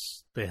soundtracks,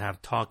 they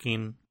have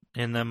talking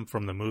in them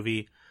from the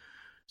movie.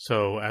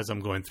 So as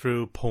I'm going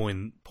through,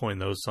 pulling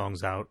those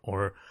songs out,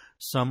 or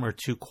some are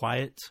too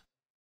quiet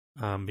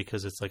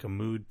because it's like a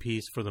mood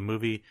piece for the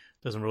movie.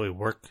 It doesn't really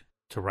work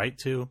to write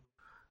to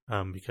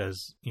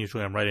because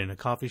usually I'm writing in a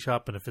coffee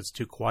shop, and if it's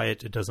too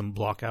quiet, it doesn't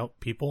block out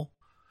people.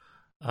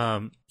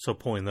 So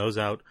pulling those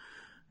out.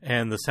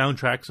 And the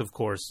soundtracks, of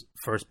course,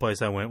 first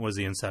place I went was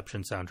the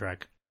Inception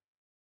soundtrack.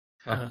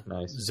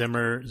 Nice.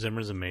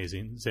 Zimmer's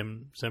amazing.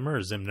 Zimmer or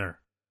Zimner?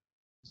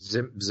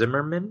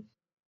 Zimmerman?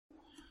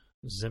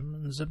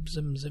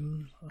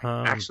 Zim.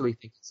 I actually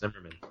think it's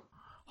Zimmerman.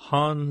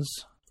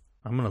 Hans,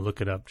 I'm going to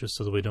look it up just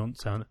so that we don't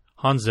sound...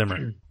 Hans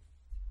Zimmer.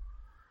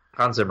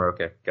 Hans Zimmer,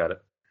 okay, got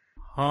it.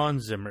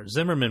 Hans Zimmer.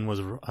 Zimmerman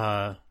was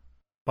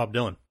Bob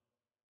Dylan.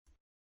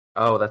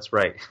 Oh, that's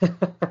right.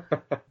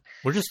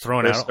 We're just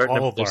throwing out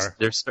all of our...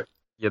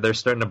 They're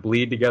starting to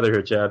bleed together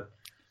here, Chad.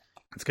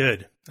 It's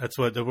good. That's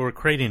what we're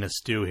creating, a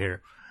stew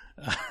here.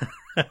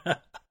 By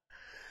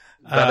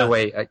the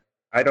way,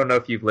 I don't know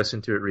if you've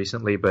listened to it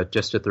recently, but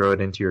just to throw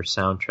it into your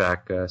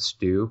soundtrack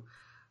stew,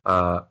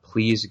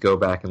 please go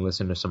back and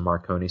listen to some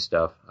Marconi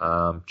stuff.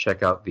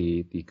 Check out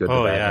the Good,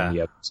 the Bad, and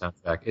the Other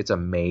soundtrack. It's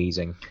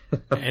amazing.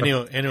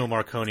 Ennio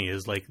Marconi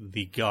is like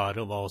the god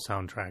of all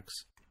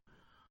soundtracks.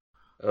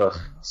 Ugh,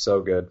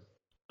 so good.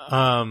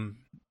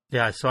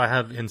 Yeah, so I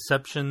have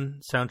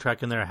Inception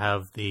soundtrack in there. I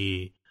have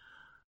the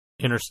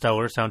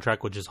Interstellar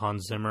soundtrack, which is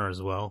Hans Zimmer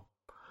as well.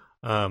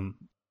 I'm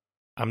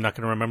not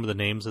going to remember the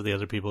names of the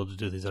other people to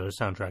do these other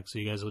soundtracks, so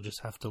you guys will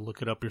just have to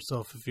look it up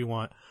yourself if you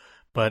want.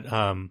 But,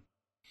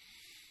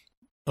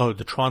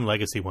 the Tron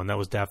Legacy one, that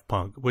was Daft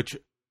Punk, which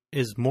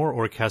is more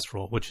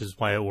orchestral, which is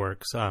why it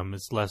works.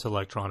 It's less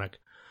electronic.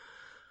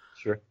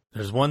 Sure.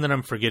 There's one that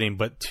I'm forgetting,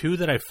 but two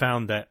that I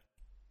found that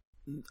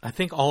I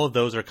think all of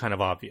those are kind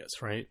of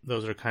obvious, right?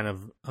 Those are kind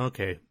of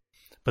okay.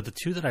 But the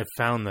two that I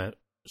found that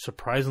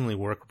surprisingly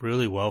work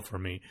really well for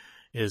me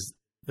is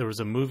there was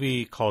a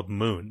movie called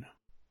Moon.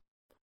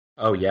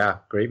 Oh yeah,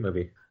 great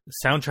movie. The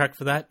soundtrack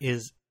for that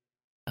is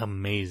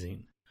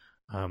amazing.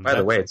 By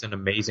the way, it's an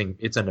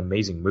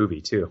amazing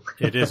movie too.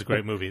 It is a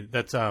great movie.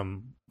 That's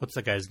what's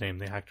the guy's name?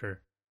 The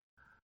actor.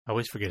 I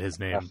always forget his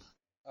name.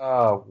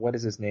 Oh, what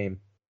is his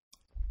name?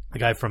 The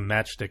guy from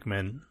Matchstick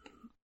Men.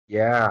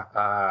 Yeah.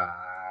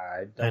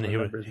 And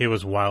he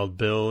was Wild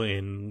Bill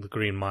in The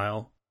Green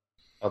Mile.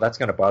 Oh, that's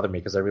going to bother me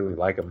because I really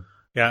like him.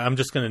 Yeah, I'm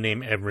just going to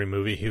name every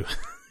movie he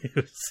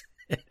was.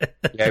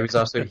 Yeah,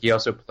 he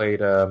also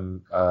played. I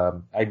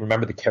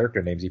remember the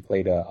character names. He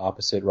played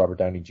opposite Robert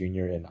Downey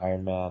Jr. in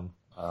Iron Man.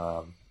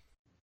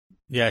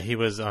 Yeah, he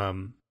was.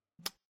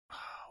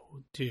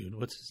 Dude,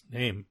 what's his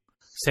name?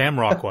 Sam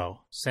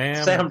Rockwell.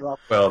 Sam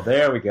Rockwell.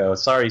 There we go.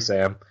 Sorry,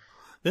 Sam.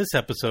 This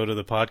episode of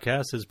the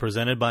podcast is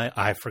presented by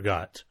I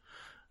Forgot.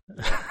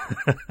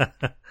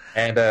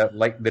 And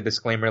like the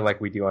disclaimer,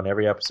 like we do on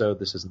every episode,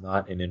 this is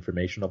not an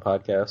informational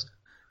podcast.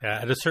 Yeah,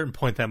 at a certain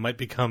point, that might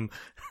become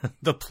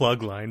the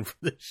plug line for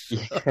this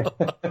show.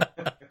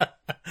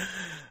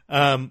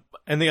 And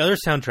the other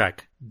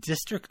soundtrack,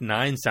 District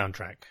 9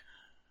 soundtrack.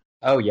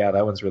 Oh yeah,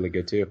 that one's really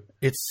good too.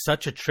 It's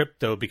such a trip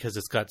though because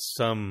it's got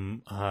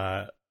some,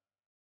 I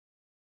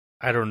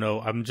don't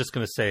know. I'm just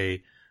gonna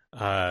say,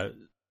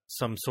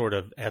 some sort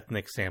of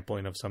ethnic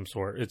sampling of some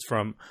sort. It's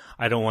from,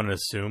 I don't want to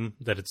assume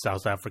that it's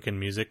South African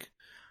music,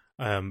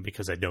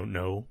 because I don't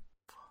know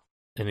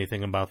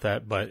anything about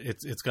that, but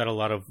it's got a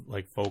lot of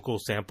like vocal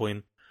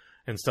sampling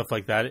and stuff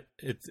like that.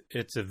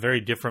 It's a very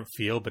different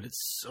feel, but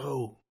it's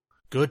so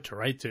good to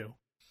write to.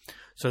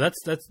 So that's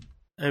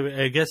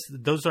I guess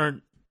those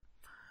aren't,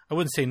 I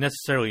wouldn't say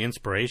necessarily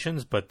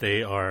inspirations, but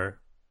they are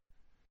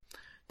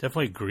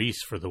definitely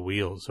grease for the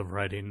wheels of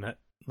writing. That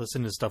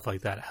listening to stuff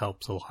like that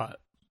helps a lot.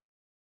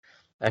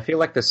 I feel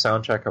like the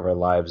soundtrack of our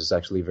lives is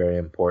actually very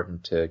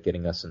important to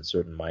getting us in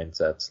certain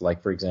mindsets.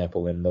 Like, for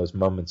example, in those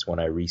moments when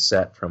I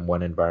reset from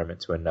one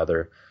environment to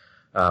another,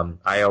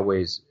 I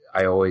always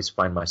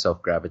find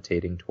myself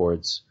gravitating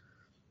towards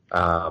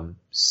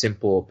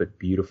simple but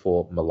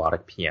beautiful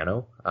melodic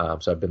piano.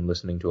 So I've been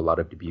listening to a lot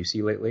of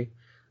Debussy lately.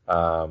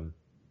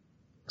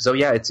 So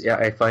yeah,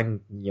 I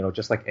find,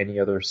 just like any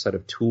other set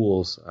of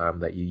tools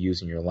that you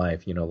use in your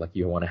life, like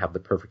you want to have the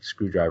perfect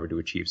screwdriver to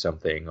achieve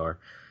something, or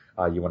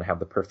you want to have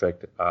the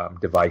perfect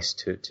device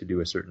to do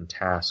a certain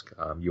task.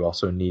 You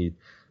also need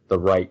the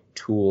right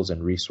tools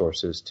and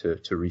resources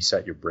to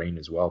reset your brain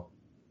as well.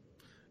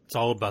 It's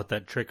all about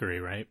that trickery,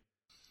 right?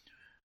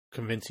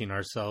 Convincing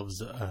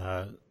ourselves,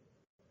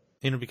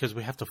 because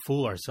we have to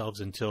fool ourselves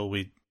until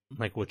we,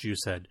 like what you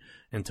said,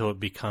 until it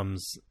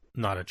becomes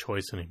not a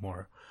choice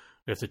anymore.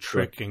 We have to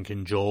trick and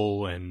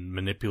cajole and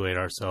manipulate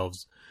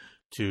ourselves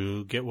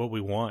to get what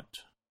we want.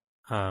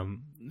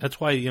 That's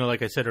why,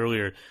 like I said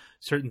earlier,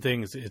 certain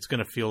things, it's going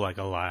to feel like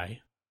a lie.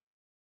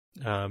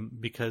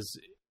 Because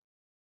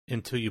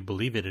until you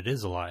believe it, it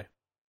is a lie.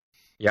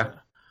 Yeah.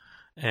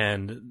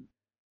 And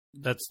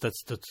that's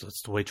the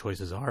way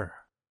choices are.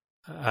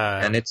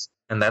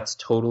 And that's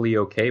totally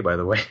okay, by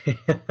the way.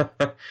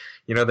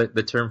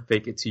 The term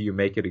 "fake it till you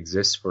make it"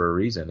 exists for a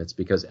reason. It's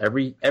because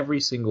every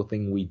single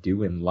thing we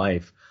do in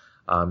life,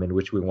 in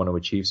which we want to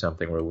achieve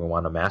something or we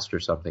want to master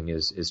something,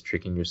 is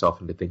tricking yourself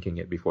into thinking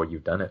it before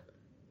you've done it.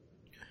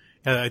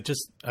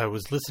 I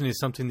was listening to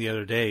something the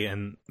other day,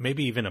 and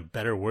maybe even a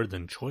better word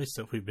than choice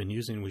that we've been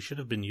using. We should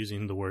have been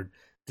using the word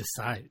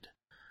decide,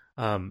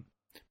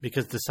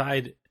 because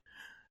decide,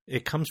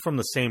 it comes from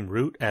the same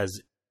root as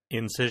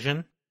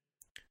incision.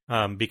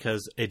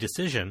 Because a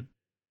decision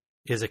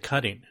is a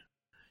cutting.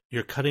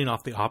 You're cutting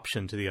off the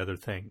option to the other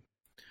thing.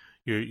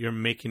 You're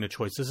making a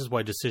choice. This is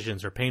why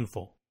decisions are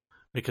painful,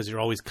 because you're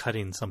always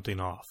cutting something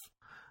off.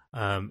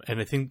 And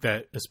I think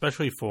that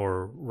especially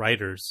for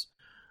writers,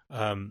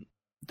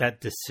 that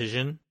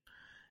decision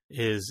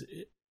is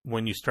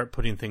when you start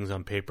putting things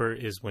on paper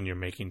is when you're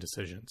making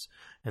decisions.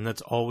 And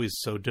that's always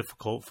so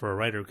difficult for a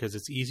writer because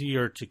it's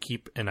easier to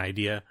keep an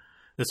idea.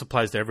 This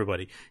applies to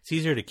everybody. It's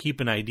easier to keep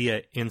an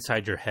idea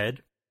inside your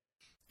head.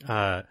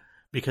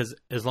 Because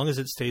as long as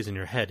it stays in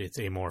your head, it's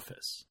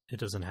amorphous. It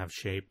doesn't have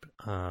shape.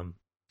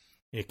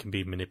 It can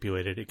be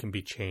manipulated. It can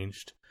be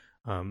changed.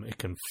 It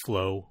can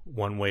flow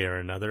one way or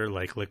another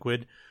like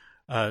liquid.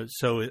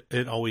 So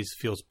it always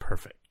feels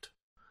perfect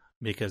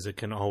because it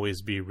can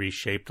always be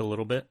reshaped a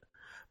little bit.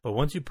 But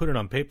once you put it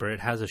on paper,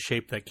 it has a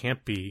shape that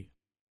can't be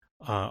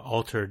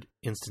altered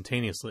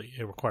instantaneously.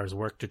 It requires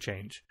work to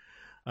change.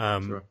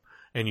 Sure.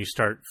 And you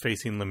start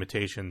facing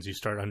limitations. You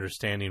start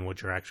understanding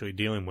what you're actually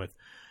dealing with.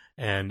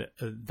 And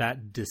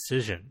that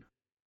decision,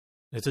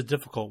 it's a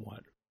difficult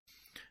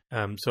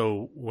one.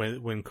 So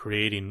when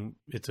creating,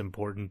 it's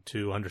important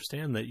to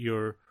understand that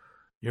you're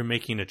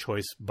making a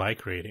choice by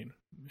creating.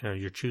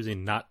 You're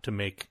choosing not to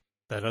make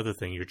that other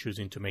thing. You're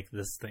choosing to make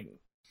this thing.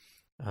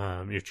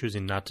 You're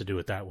choosing not to do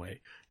it that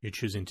way. You're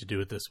choosing to do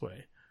it this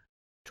way.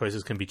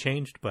 Choices can be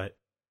changed, but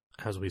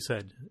as we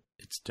said,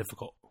 it's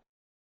difficult.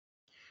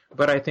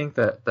 But I think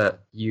that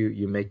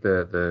you make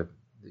the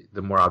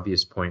more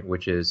obvious point,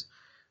 which is,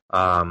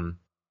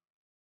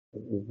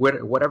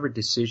 whatever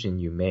decision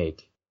you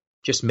make,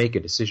 just make a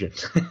decision.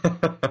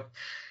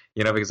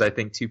 Because I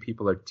think two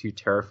people are too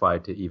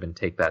terrified to even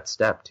take that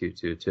step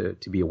to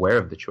be aware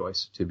of the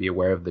choice, to be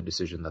aware of the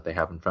decision that they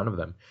have in front of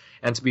them,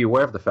 and to be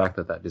aware of the fact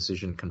that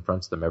decision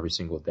confronts them every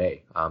single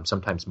day,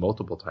 sometimes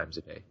multiple times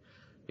a day.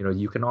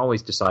 You can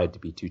always decide to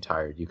be too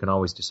tired. You can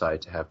always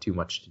decide to have too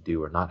much to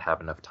do or not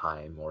have enough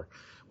time or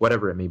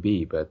whatever it may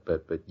be. But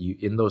you,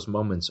 in those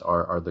moments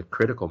are the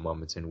critical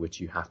moments in which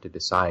you have to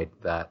decide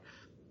that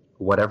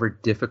whatever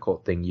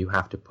difficult thing you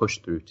have to push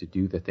through to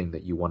do the thing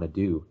that you want to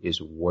do is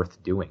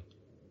worth doing.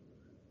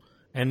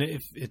 And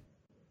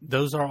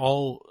those are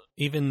all,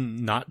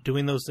 even not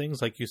doing those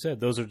things, like you said,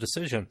 those are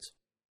decisions.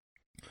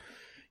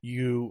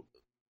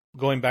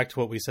 Going back to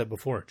what we said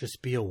before,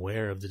 just be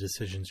aware of the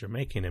decisions you're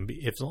making, and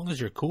as long as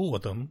you're cool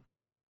with them,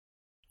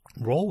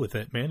 roll with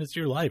it, man. It's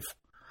your life.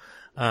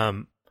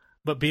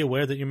 But be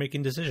aware that you're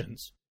making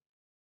decisions.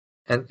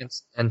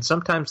 And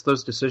sometimes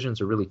those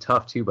decisions are really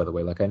tough too, by the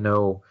way. Like I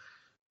know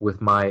with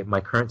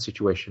my current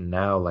situation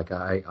now, like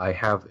I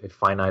have a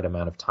finite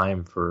amount of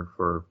time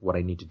for what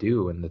I need to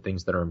do and the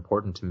things that are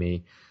important to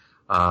me.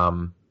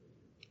 One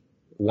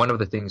of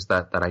the things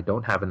that I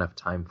don't have enough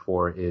time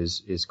for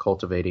is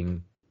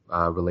cultivating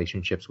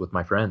relationships with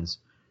my friends.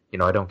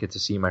 I don't get to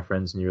see my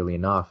friends nearly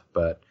enough,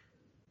 but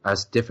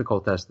as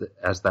difficult as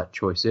that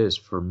choice is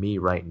for me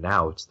right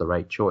now, it's the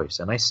right choice.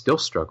 And I still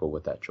struggle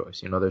with that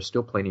choice. There's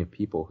still plenty of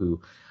people who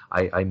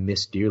I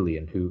miss dearly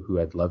and who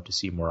I'd love to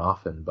see more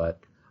often, but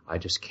I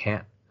just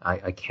can't.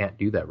 I can't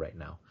do that right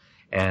now.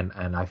 And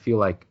I feel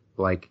like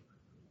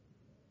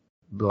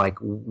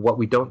what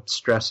we don't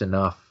stress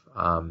enough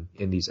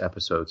in these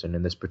episodes and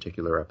in this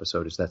particular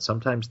episode is that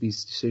sometimes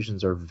these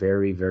decisions are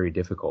very, very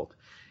difficult,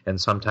 and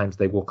sometimes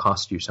they will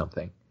cost you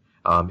something.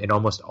 In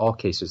almost all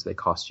cases, they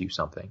cost you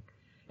something.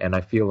 And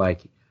I feel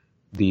like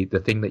the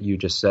thing that you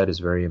just said is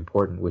very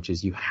important, which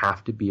is you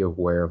have to be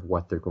aware of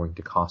what they're going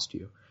to cost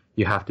you.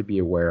 You have to be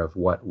aware of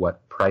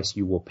what price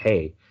you will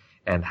pay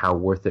and how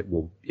worth it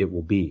will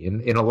be.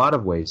 In a lot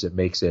of ways, it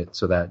makes it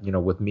so that,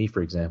 with me,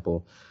 for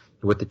example,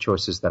 with the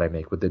choices that I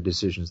make, with the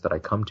decisions that I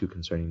come to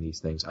concerning these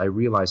things, I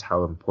realize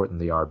how important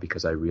they are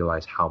because I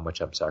realize how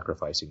much I'm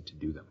sacrificing to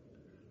do them.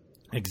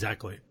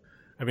 Exactly.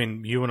 I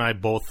mean, you and I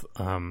both,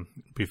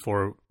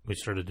 before we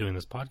started doing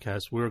this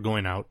podcast, we were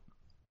going out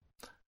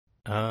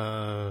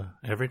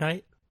every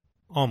night,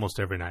 almost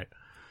every night,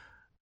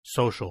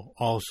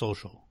 all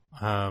social.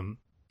 And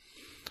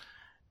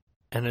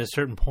at a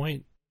certain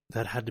point,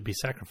 that had to be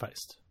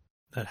sacrificed.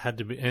 That had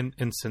to be,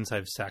 and since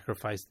I've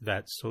sacrificed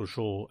that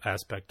social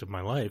aspect of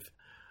my life,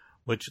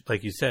 which,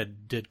 like you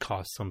said, did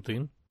cost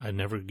something, I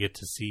never get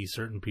to see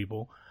certain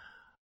people,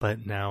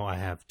 but now I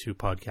have 2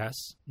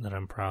 podcasts that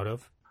I'm proud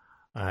of.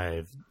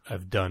 I've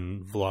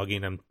done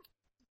vlogging. I'm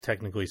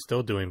technically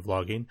still doing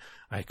vlogging.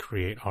 I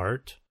create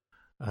art.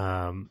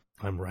 I'm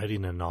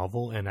writing a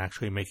novel and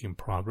actually making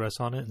progress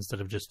on it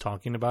instead of just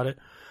talking about it.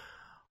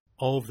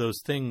 All of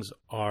those things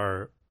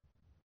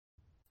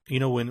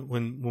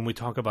when we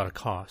talk about a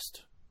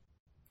cost,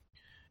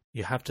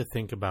 you have to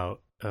think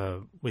about,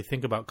 we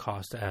think about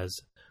cost as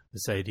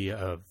this idea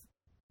of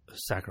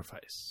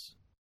sacrifice,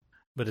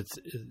 but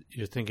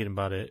you're thinking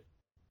about it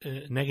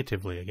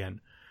negatively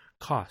again.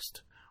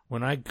 Cost.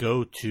 When I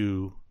go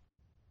to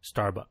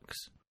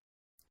Starbucks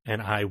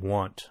and I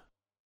want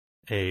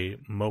a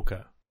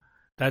mocha,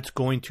 that's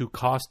going to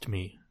cost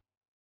me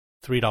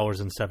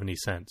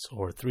 $3.70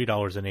 or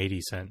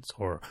 $3.80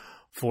 or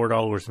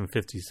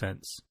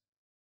 $4.50.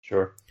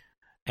 Sure.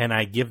 And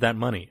I give that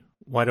money.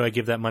 Why do I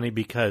give that money?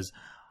 Because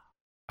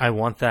I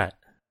want that,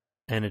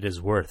 and it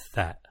is worth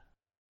that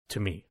to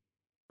me.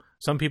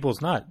 Some people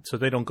it's not, so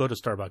they don't go to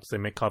Starbucks. They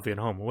make coffee at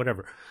home or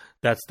whatever.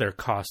 That's their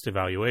cost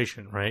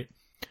evaluation, right?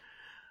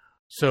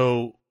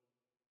 So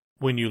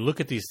when you look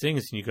at these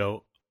things and you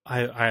go,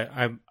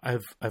 I've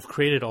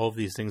created all of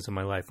these things in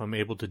my life. I'm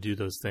able to do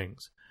those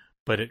things,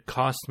 but it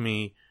cost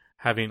me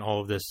having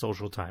all of this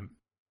social time.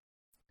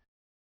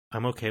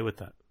 I'm okay with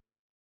that.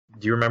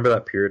 Do you remember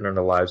that period in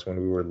our lives when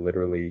we were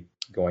literally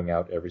going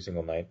out every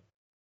single night?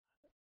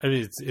 I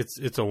mean,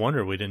 it's a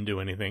wonder we didn't do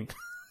anything.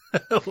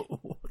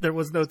 There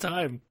was no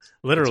time,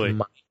 literally.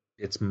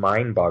 It's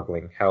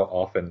mind-boggling how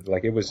often.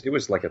 Like it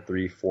was like a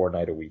 3-4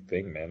 night a week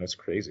thing, man. It's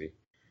crazy.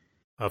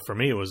 For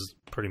me, it was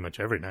pretty much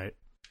every night.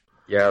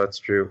 Yeah, that's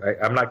true.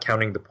 I'm not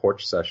counting the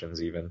porch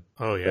sessions even.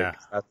 Oh yeah,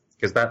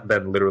 because that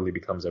then literally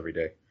becomes every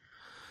day.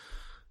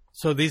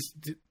 So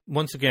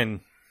once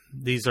again,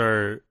 these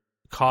are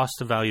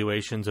cost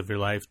evaluations of your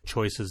life,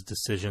 choices,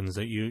 decisions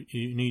that you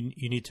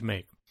need to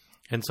make.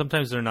 And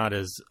sometimes they're not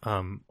as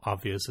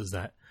obvious as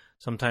that.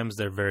 Sometimes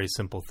they're very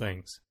simple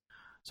things.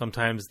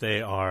 Sometimes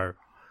they are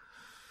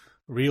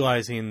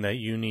realizing that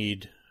you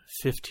need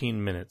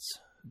 15 minutes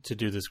to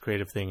do this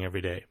creative thing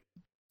every day.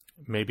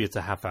 Maybe it's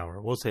a half hour.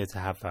 We'll say it's a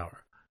half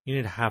hour. You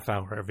need a half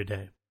hour every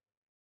day.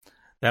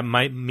 That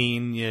might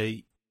mean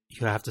you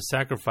have to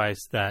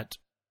sacrifice that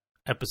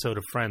episode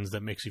of Friends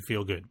that makes you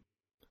feel good,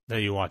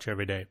 that you watch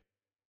every day.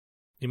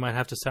 You might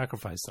have to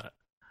sacrifice that.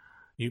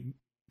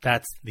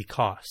 That's the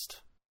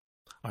cost.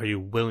 Are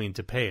you willing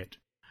to pay it?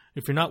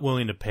 If you're not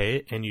willing to pay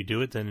it and you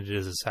do it, then it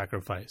is a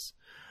sacrifice.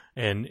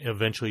 And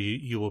eventually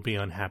you will be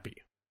unhappy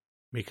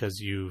because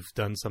you've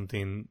done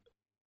something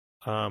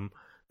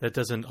that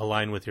doesn't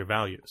align with your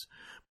values.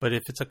 But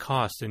if it's a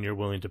cost and you're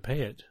willing to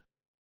pay it,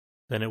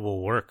 then it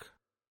will work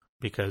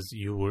because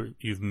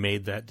you've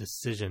made that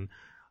decision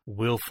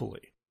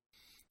willfully.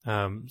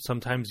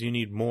 Sometimes you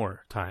need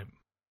more time,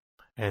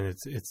 and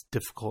it's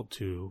difficult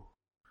to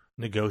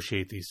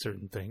negotiate these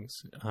certain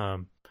things,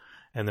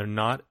 and they're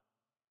not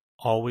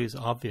always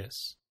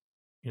obvious.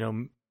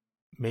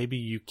 Maybe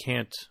you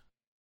can't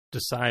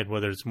decide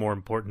whether it's more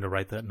important to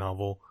write that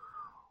novel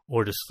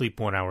or to sleep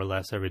 1 hour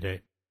less every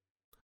day.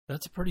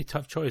 That's a pretty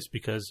tough choice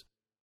because,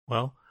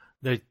 well,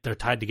 they're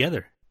tied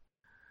together.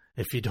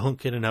 If you don't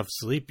get enough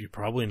sleep, you're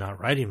probably not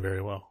writing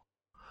very well.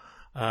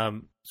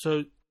 Going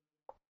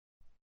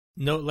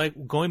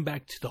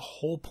back to the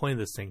whole point of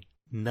this thing,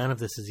 none of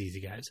this is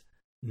easy, guys.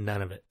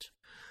 None of it.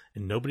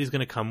 And nobody's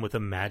going to come with a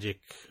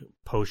magic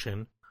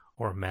potion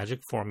or a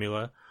magic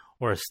formula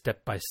or a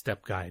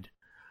step-by-step guide.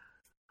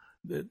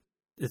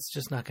 It's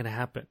just not going to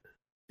happen.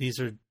 These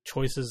are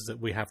choices that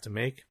we have to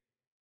make.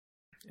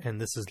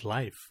 And this is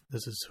life.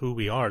 This is who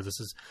we are. This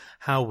is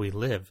how we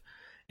live.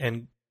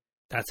 And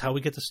that's how we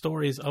get the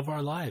stories of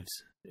our lives,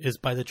 is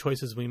by the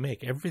choices we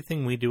make.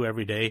 Everything we do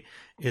every day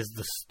is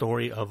the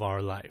story of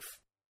our life.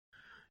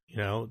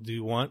 Do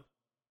you want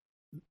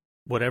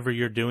whatever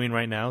you're doing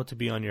right now to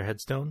be on your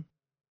headstone?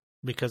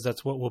 Because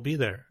that's what will be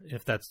there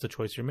if that's the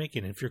choice you're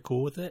making. If you're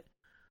cool with it,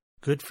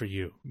 good for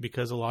you.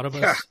 Because a lot of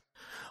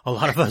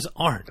us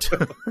aren't.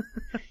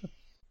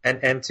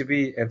 And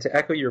to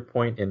echo your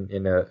point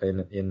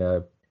in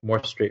a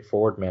more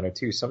straightforward manner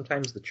too,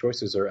 sometimes the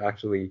choices are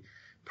actually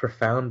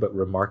profound but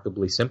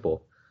remarkably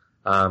simple.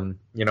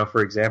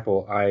 For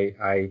example,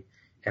 I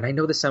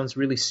know this sounds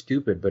really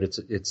stupid, but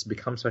it's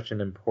become such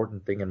an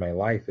important thing in my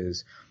life,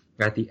 is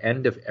at the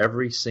end of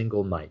every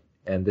single night,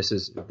 and this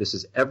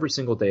is every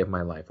single day of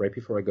my life, right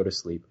before I go to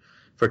sleep,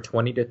 for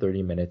 20 to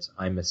 30 minutes,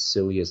 I'm as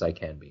silly as I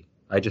can be.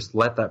 I just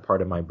let that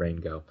part of my brain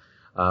go.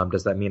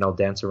 Does that mean I'll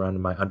dance around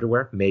in my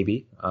underwear?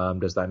 Maybe.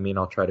 Does that mean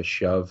I'll try to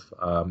shove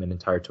an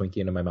entire Twinkie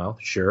into my mouth?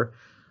 Sure.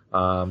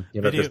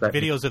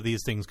 Videos of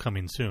these things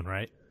coming soon,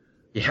 right?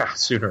 Yeah,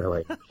 sooner or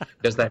later.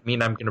 Does that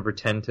mean I'm going to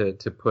pretend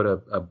to put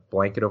a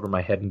blanket over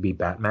my head and be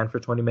Batman for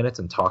 20 minutes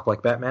and talk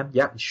like Batman?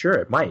 Yeah, sure,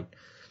 it might.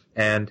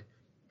 And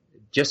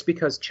just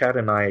because Chad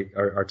and I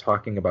are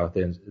talking about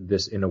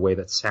this in a way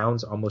that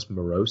sounds almost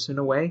morose in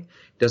a way,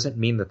 doesn't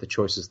mean that the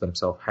choices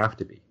themselves have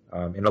to be.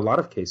 In a lot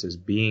of cases,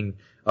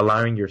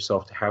 allowing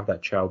yourself to have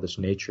that childish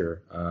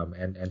nature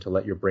and to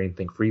let your brain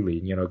think freely,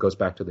 it goes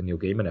back to the Neil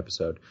Gaiman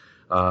episode.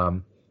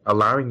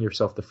 Allowing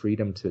yourself the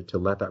freedom to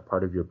let that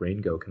part of your brain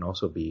go can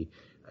also be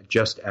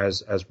just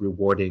as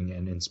rewarding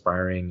and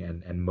inspiring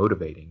and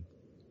motivating.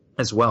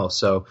 as well.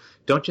 So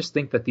don't just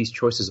think that these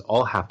choices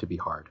all have to be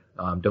hard.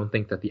 Don't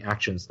think that the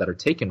actions that are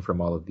taken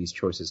from all of these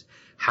choices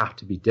have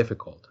to be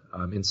difficult.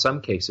 In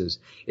some cases,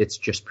 it's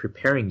just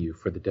preparing you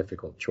for the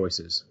difficult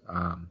choices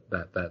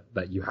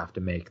that you have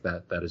to make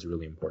that is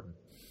really important.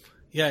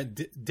 Yeah,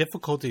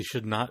 difficulty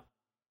should not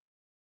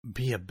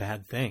be a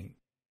bad thing.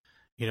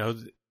 You know,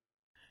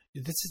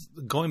 this is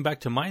going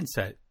back to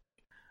mindset.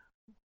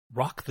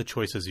 Rock the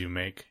choices you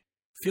make.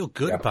 Feel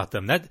good about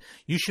them. That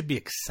you should be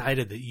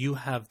excited that you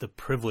have the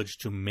privilege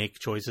to make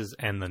choices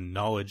and the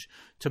knowledge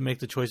to make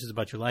the choices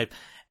about your life.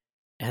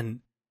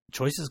 And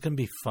choices can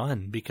be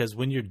fun because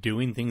when you're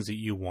doing things that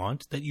you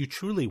want, that you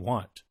truly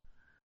want,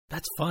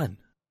 that's fun.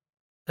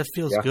 That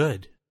feels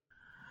good.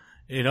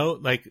 You know,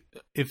 like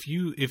if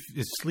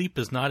sleep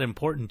is not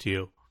important to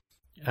you,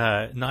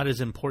 not as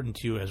important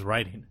to you as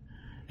writing,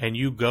 and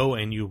you go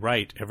and you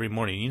write every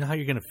morning, you know how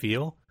you're going to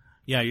feel?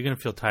 Yeah, you're going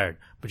to feel tired,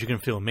 but you're going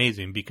to feel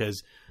amazing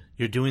because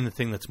you're doing the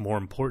thing that's more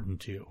important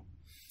to you.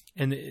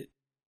 And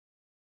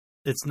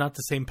it's not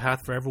the same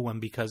path for everyone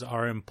because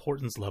our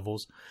importance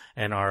levels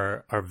and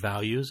our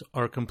values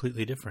are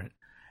completely different.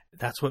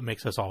 That's what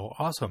makes us all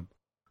awesome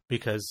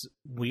because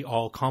we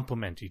all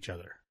complement each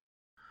other.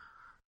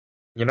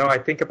 You know, I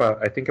think about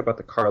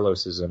the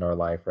Carloses in our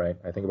life, right?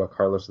 I think about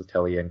Carlos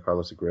Letelier and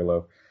Carlos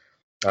Agrillo.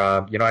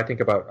 You know, I think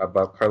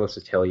about Carlos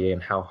Letelier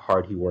and how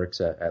hard he works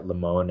at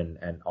Limon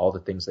and all the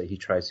things that he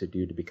tries to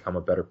do to become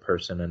a better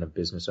person and a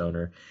business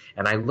owner.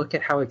 And I look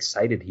at how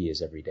excited he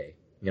is every day.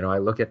 You know, I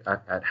look at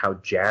how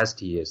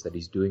jazzed he is that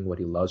he's doing what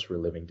he loves for a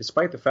living,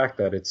 despite the fact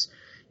that it's,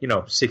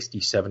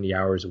 60, 70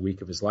 hours a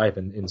week of his life,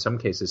 and in some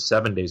cases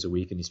 7 days a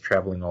week, and he's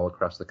traveling all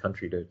across the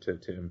country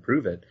to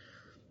improve it.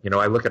 You know,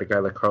 I look at a guy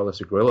like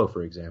Carlos Agrillo,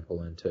 for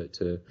example, and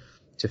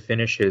to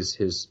finish his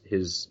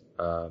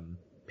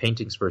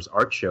paintings for his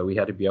art show, he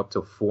had to be up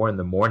till 4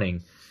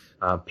 a.m,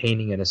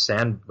 painting in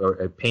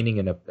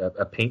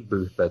a paint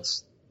booth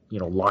that's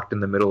locked in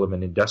the middle of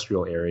an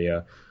industrial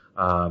area,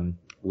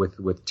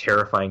 with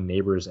terrifying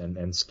neighbors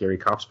and scary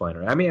cops flying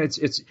around. I mean,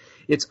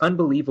 it's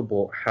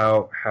unbelievable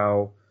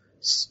how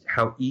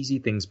easy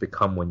things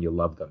become when you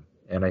love them.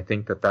 And I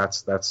think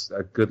that's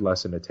a good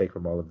lesson to take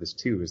from all of this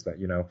too, is that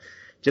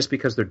just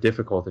because they're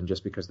difficult and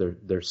just because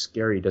they're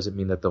scary doesn't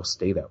mean that they'll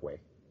stay that way.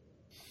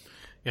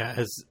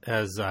 Yeah,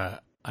 as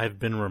I've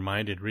been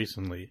reminded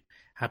recently,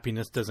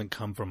 happiness doesn't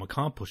come from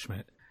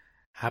accomplishment.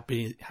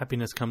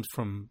 Happiness comes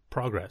from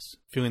progress,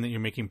 feeling that you're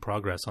making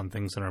progress on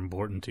things that are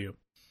important to you.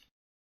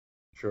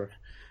 Sure.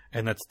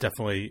 And that's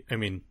definitely, I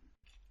mean,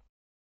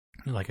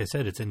 like I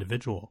said, it's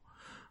individual.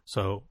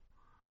 So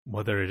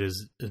whether it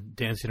is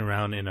dancing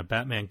around in a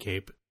Batman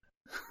cape,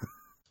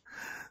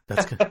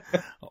 that's good,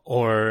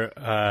 or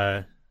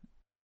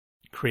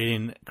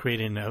creating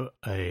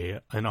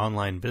an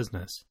online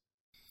business.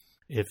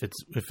 If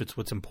it's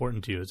what's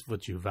important to you, it's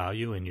what you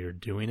value, and you're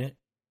doing it,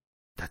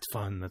 that's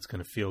fun. That's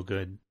going to feel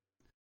good,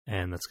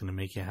 and that's going to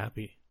make you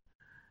happy.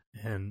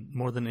 And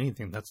more than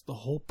anything, that's the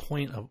whole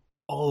point of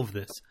all of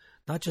this.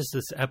 Not just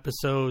this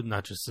episode,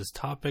 not just this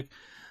topic,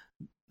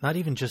 not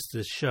even just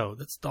this show.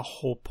 That's the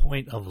whole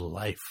point of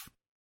life,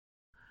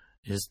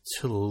 is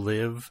to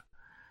live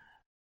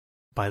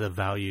by the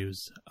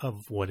values of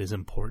what is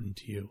important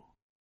to you,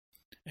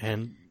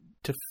 and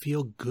to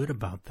feel good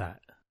about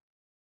that.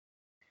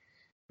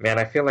 Man,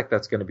 I feel like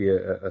that's going to be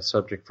a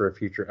subject for a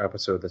future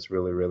episode that's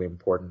really, really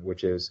important,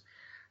 which is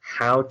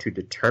how to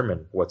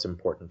determine what's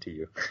important to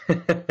you.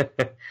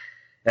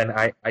 And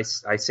I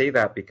say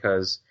that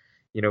because,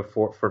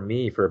 for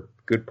me, for a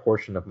good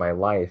portion of my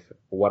life,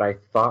 what I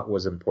thought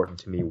was important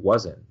to me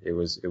wasn't. It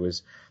was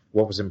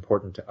what was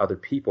important to other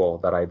people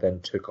that I then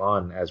took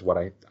on as what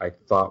I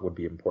thought would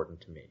be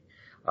important to me.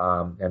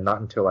 And not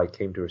until I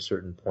came to a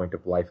certain point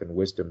of life and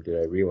wisdom did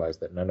I realize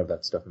that none of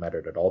that stuff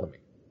mattered at all to me.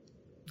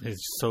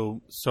 It's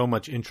so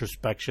much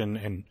introspection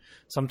and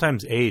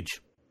sometimes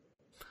age.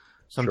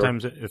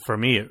 Sometimes for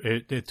me,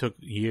 it took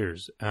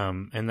years.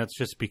 And that's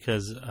just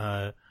because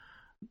I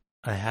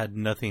had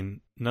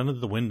nothing. None of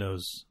the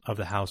windows of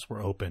the house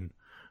were open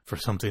for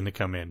something to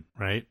come in,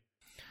 right?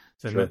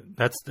 So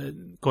that's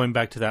going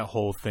back to that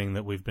whole thing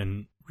that we've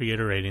been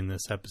reiterating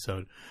this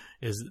episode,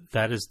 is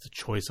that is the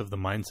choice of the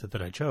mindset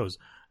that I chose.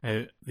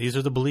 These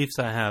are the beliefs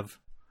I have,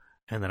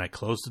 and then I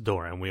close the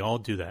door, and we all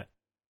do that.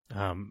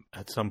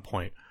 At some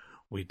point,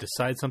 we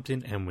decide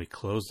something and we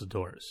close the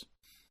doors.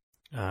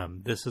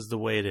 This is the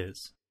way it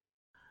is.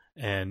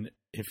 And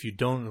if you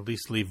don't at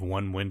least leave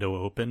one window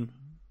open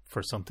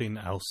for something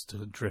else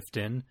to drift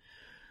in,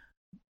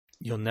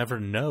 you'll never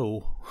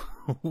know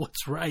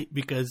what's right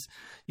because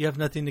you have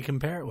nothing to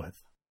compare it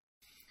with.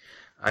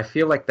 I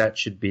feel like that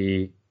should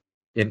be,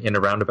 in a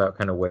roundabout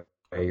kind of way,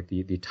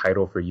 the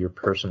title for your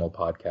personal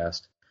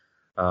podcast.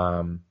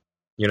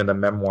 The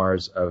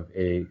Memoirs of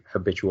a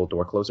Habitual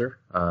Door Closer.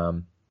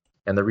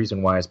 And the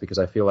reason why is because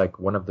I feel like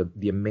one of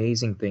the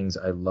amazing things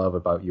I love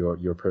about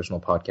your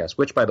personal podcast,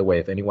 which, by the way,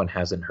 if anyone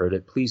hasn't heard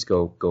it, please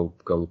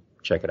go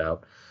check it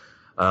out.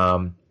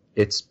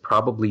 It's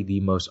probably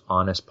the most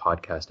honest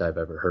podcast I've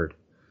ever heard.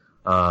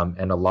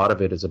 And a lot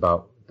of it is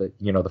about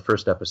the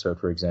first episode,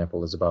 for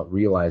example, is about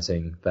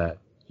realizing that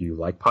you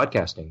like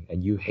podcasting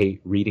and you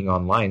hate reading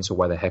online. So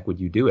why the heck would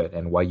you do it?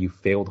 And why you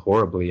failed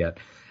horribly at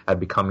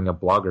becoming a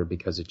blogger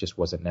because it just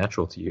wasn't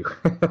natural to you.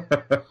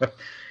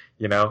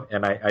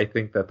 And I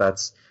think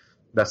that's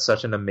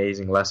such an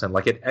amazing lesson.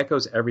 Like, it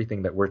echoes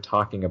everything that we're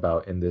talking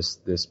about in this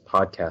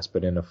podcast,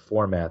 but in a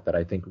format that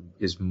I think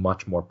is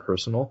much more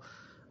personal.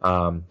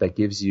 That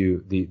gives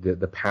you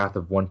the path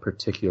of one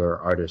particular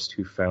artist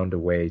who found a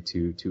way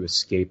to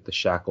escape the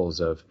shackles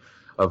of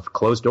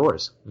closed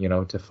doors,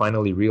 to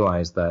finally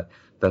realize that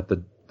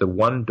the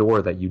one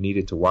door that you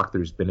needed to walk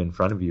through has been in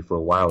front of you for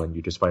a while, and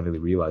you just finally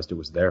realized it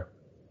was there.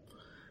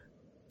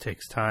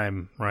 Takes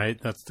time, right?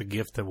 That's the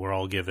gift that we're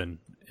all given,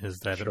 is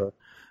that Sure.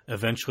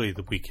 Eventually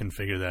we can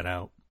figure that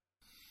out.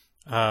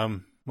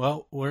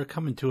 Well, we're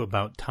coming to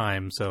about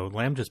time, so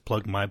Lamb just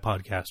plugged my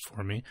podcast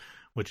for me,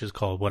 which is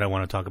called What I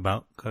Want to Talk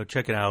About. Go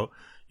check it out.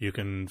 You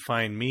can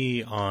find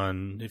me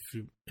on,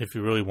 if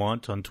you really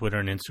want, on Twitter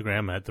and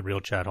Instagram at The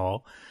Real Chat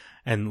Hall.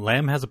 And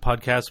Lamb has a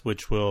podcast,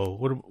 which when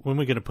are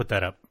we going to put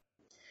that up?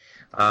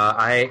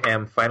 I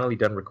am finally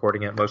done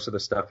recording it. Most of the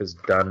stuff is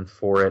done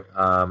for it.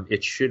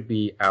 It should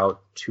be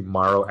out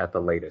tomorrow at the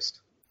latest.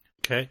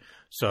 Okay,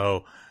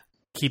 so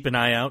keep an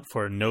eye out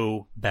for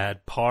No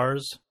Bad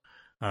Pars.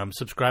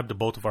 Subscribe to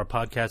both of our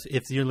podcasts.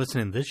 If you're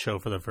listening to this show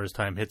for the first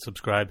time, hit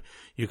subscribe.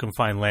 You can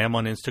find Lamb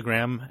on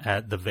Instagram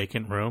at The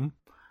Vacant Room.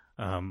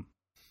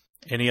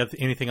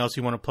 Anything else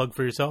you want to plug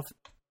for yourself?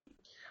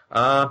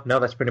 No,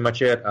 that's pretty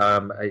much it.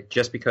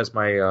 Just because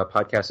my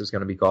podcast is going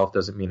to be golf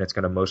doesn't mean it's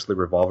going to mostly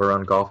revolve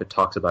around golf. It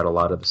talks about a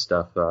lot of the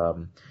stuff.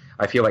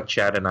 I feel like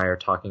Chad and I are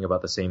talking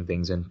about the same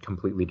things in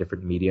completely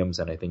different mediums,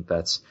 and I think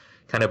that's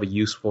kind of a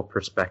useful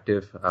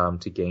perspective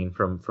to gain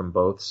from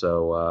both.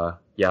 So,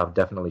 yeah,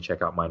 definitely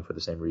check out mine for the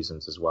same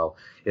reasons as well.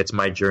 It's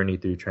my journey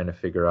through trying to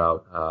figure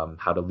out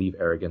how to leave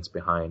arrogance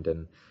behind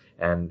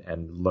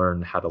and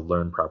learn how to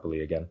learn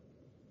properly again.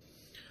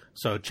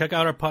 So check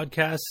out our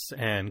podcasts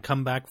and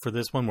come back for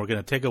this one. We're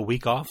going to take a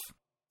week off.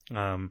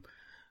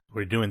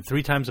 We're doing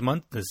 3 times a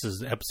month. This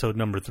is episode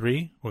number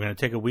 3. We're going to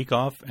take a week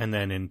off, and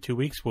then in 2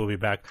 weeks, we'll be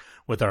back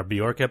with our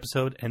Bjork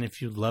episode. And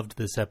if you loved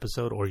this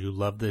episode or you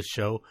love this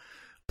show,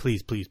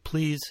 please, please,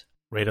 please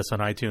rate us on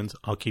iTunes.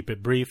 I'll keep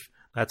it brief.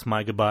 That's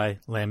my goodbye.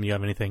 Lamb, you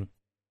have anything?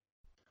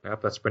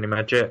 Yep, that's pretty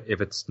much it.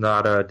 If it's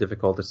not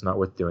difficult, it's not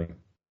worth doing.